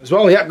 As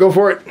well. Yep, go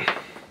for it.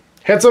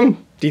 Hits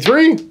him.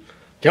 D3.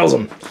 Kills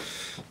him.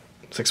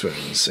 6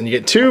 wounds. And you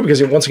get 2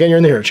 because once again you're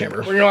in the hero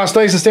chamber. Bring your last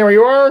dice and stand where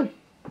you are.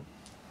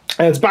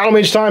 And it's Battle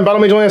Mage time.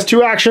 Battle Mage only has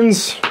 2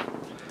 actions.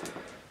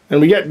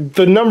 And we get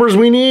the numbers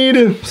we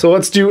need. So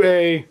let's do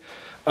a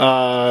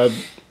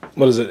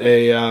what is it?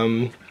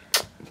 A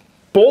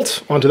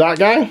bolt onto that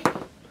guy.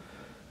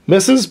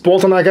 Misses.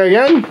 Bolt on that guy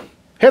again.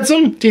 Hits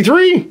him.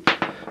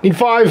 D3. Need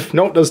 5.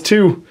 Nope, does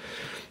 2.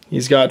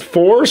 He's got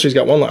 4, so he's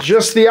got 1 left.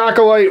 Just the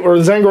Acolyte or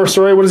the Zangor,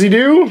 sorry. What does he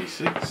do?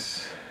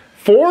 6.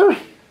 4.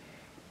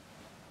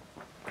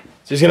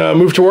 So he's gonna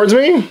move towards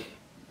me, and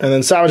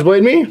then Savage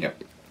Blade me.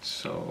 Yep.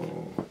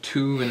 So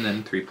 2 and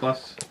then 3+.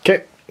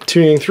 Okay, 2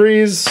 needing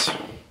 3s,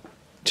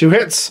 2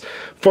 hits,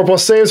 4+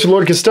 saves for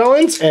Lord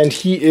Castellans, and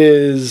he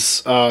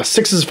is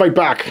 6's fight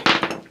back.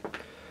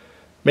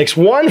 Makes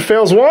 1,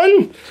 fails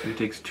 1, So he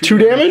takes 2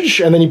 damage,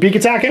 and then you beak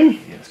attack him.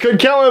 Yes. Could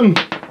kill him.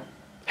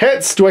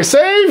 Hits. Do I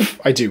save?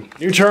 I do.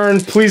 New turn.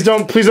 Please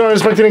don't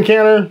unexpected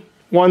encounter.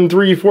 1,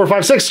 3, 4,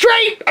 5, 6.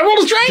 Straight. I rolled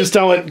a straight.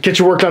 Castellan, get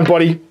your work done,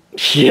 buddy.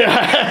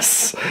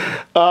 Yes.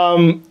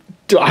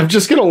 I'm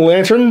just gonna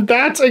Lantern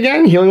that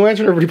again. Healing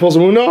Lantern. Everybody pulls a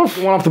wound off.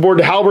 1 off the board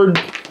to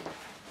Halberd.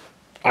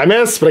 I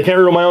miss, but I can't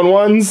reroll my own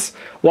 1s.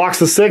 Locks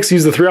the 6.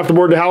 Use the 3 off the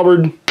board to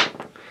Halberd.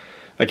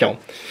 I kill him.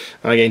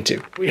 I gain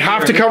 2. We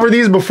have to cover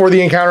these before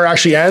the encounter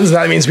actually ends.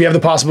 That means we have the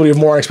possibility of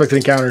more unexpected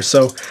encounters.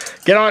 So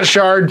get on it,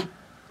 Shard.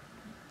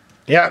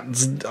 yeah,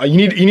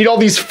 you need all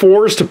these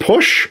 4s to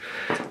push.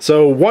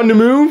 So 1 to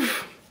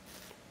move.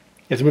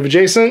 You have to move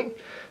adjacent.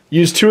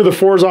 Use 2 of the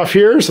 4s off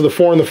here. So the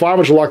 4 and the 5,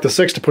 which will lock the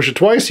 6 to push it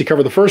twice. You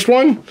cover the first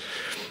one.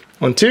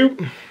 1, 2.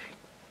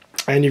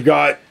 And you've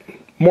got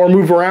more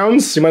move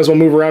arounds. So you might as well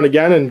move around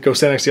again and go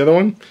stand next to the other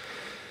one.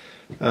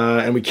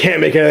 And we can't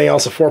make anything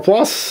else a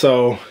 4+.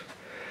 So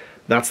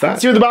that's that.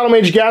 Let's see what the Battle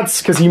Mage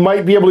gets, because he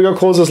might be able to go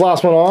close this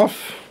last one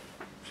off.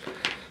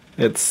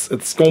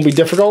 It's going to be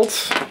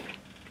difficult.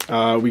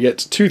 We get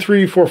 2,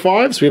 3, 4,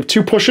 5. So we have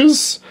 2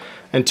 pushes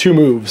and 2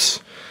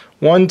 moves.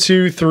 1,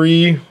 2,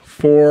 3,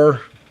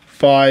 4,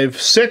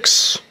 5,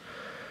 6.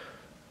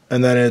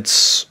 And then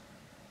it's,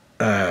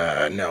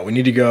 no, we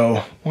need to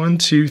go 1,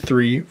 2,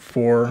 3,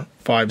 4,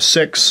 5,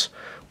 6.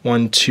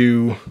 1,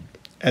 2,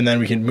 and then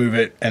we can move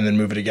it and then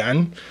move it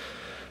again.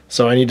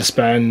 So I need to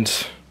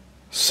spend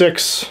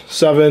 6,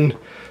 7,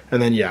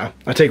 and then yeah,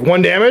 I take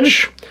 1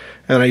 damage.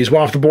 And I use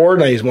 1 off the board,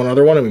 and I use 1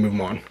 other one, and we move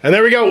them on. And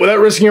there we go. Without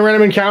risking a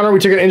random encounter, we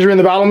took an injury in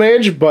the Battle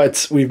Mage,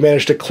 but we've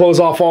managed to close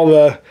off all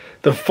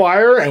the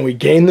fire, and we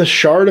gain the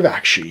Shard of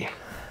Aqshy.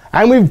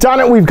 And we've done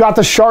it. We've got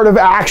the Shard of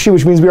Aqshy,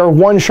 which means we are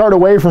 1 shard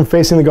away from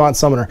facing the Gaunt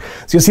Summoner.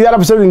 So you'll see that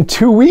episode in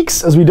 2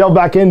 weeks as we delve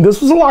back in.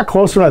 This was a lot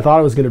closer than I thought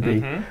it was going to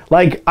be.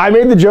 Like, I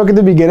made the joke at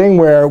the beginning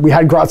where we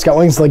had Grot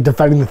Skeltlings like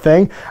defending the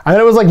thing, and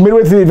then it was like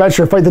midway through the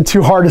adventure, fight the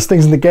 2 hardest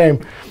things in the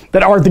game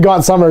that aren't the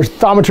Gaunt Summoners.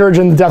 Thaumaturge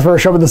and the Deathfire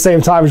show up at the same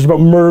time, which is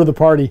about murder the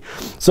party.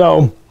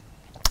 So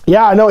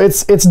yeah, no,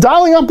 it's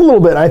dialing up a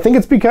little bit. I think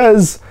it's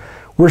because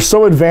we're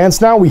so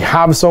advanced now. We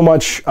have so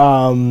much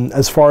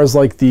as far as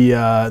like the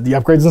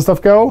upgrades and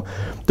stuff go.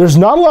 There's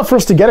not a lot for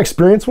us to get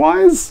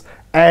experience-wise,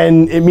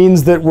 and it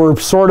means that we're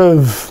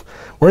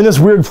in this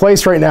weird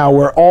place right now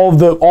where all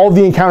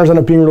the encounters end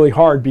up being really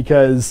hard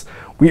because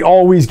we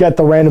always get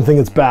the random thing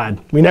that's bad.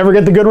 We never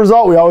get the good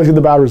result, we always get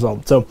the bad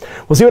result. So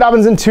we'll see what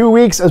happens in 2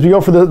 weeks as we go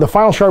for the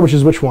final shard, which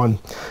is which one?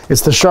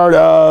 It's the Shard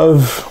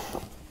of...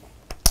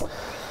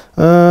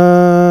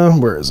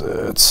 where is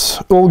it?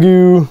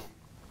 Ulgu...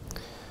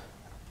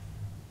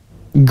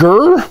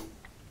 Gur?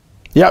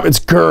 Yep, it's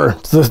Gur.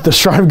 It's the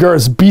Shard of Gur.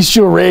 It's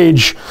Bestial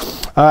Rage.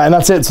 And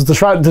that's it. So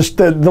it's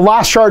the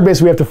last shard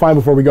basically we have to find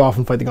before we go off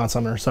and fight the Gaunt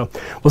Summoner. So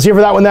we'll see you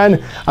for that one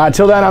then.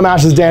 Till then, I'm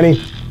Ash, this is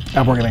Danny.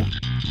 Up Wargaming.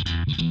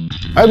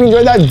 I hope you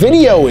enjoyed that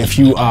video. If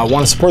you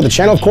want to support the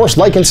channel, of course,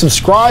 like and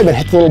subscribe and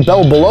hit the little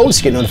bell below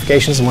to get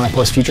notifications when I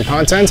post future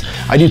content.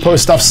 I do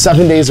post stuff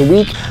 7 days a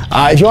week.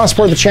 If you want to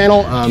support the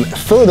channel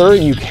further,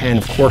 you can,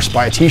 of course,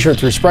 buy a t-shirt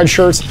through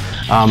Spreadshirts,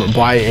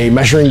 buy a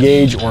measuring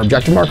gauge or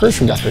objective markers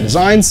from Deathfire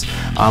Designs,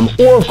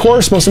 or, of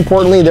course, most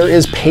importantly, there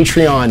is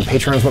Patreon.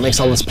 Patreon is what makes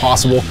all this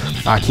possible,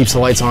 keeps the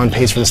lights on,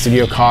 pays for the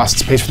studio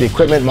costs, pays for the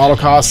equipment, model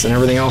costs, and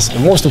everything else,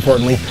 and most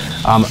importantly,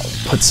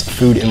 puts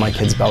food in my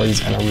kids'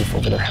 bellies and a roof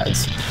over their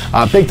heads.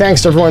 Big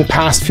thanks to everyone,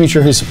 past,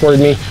 future, who supported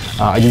me.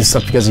 I do this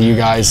stuff because of you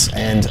guys,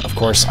 and of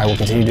course, I will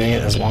continue doing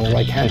it as long as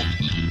I can.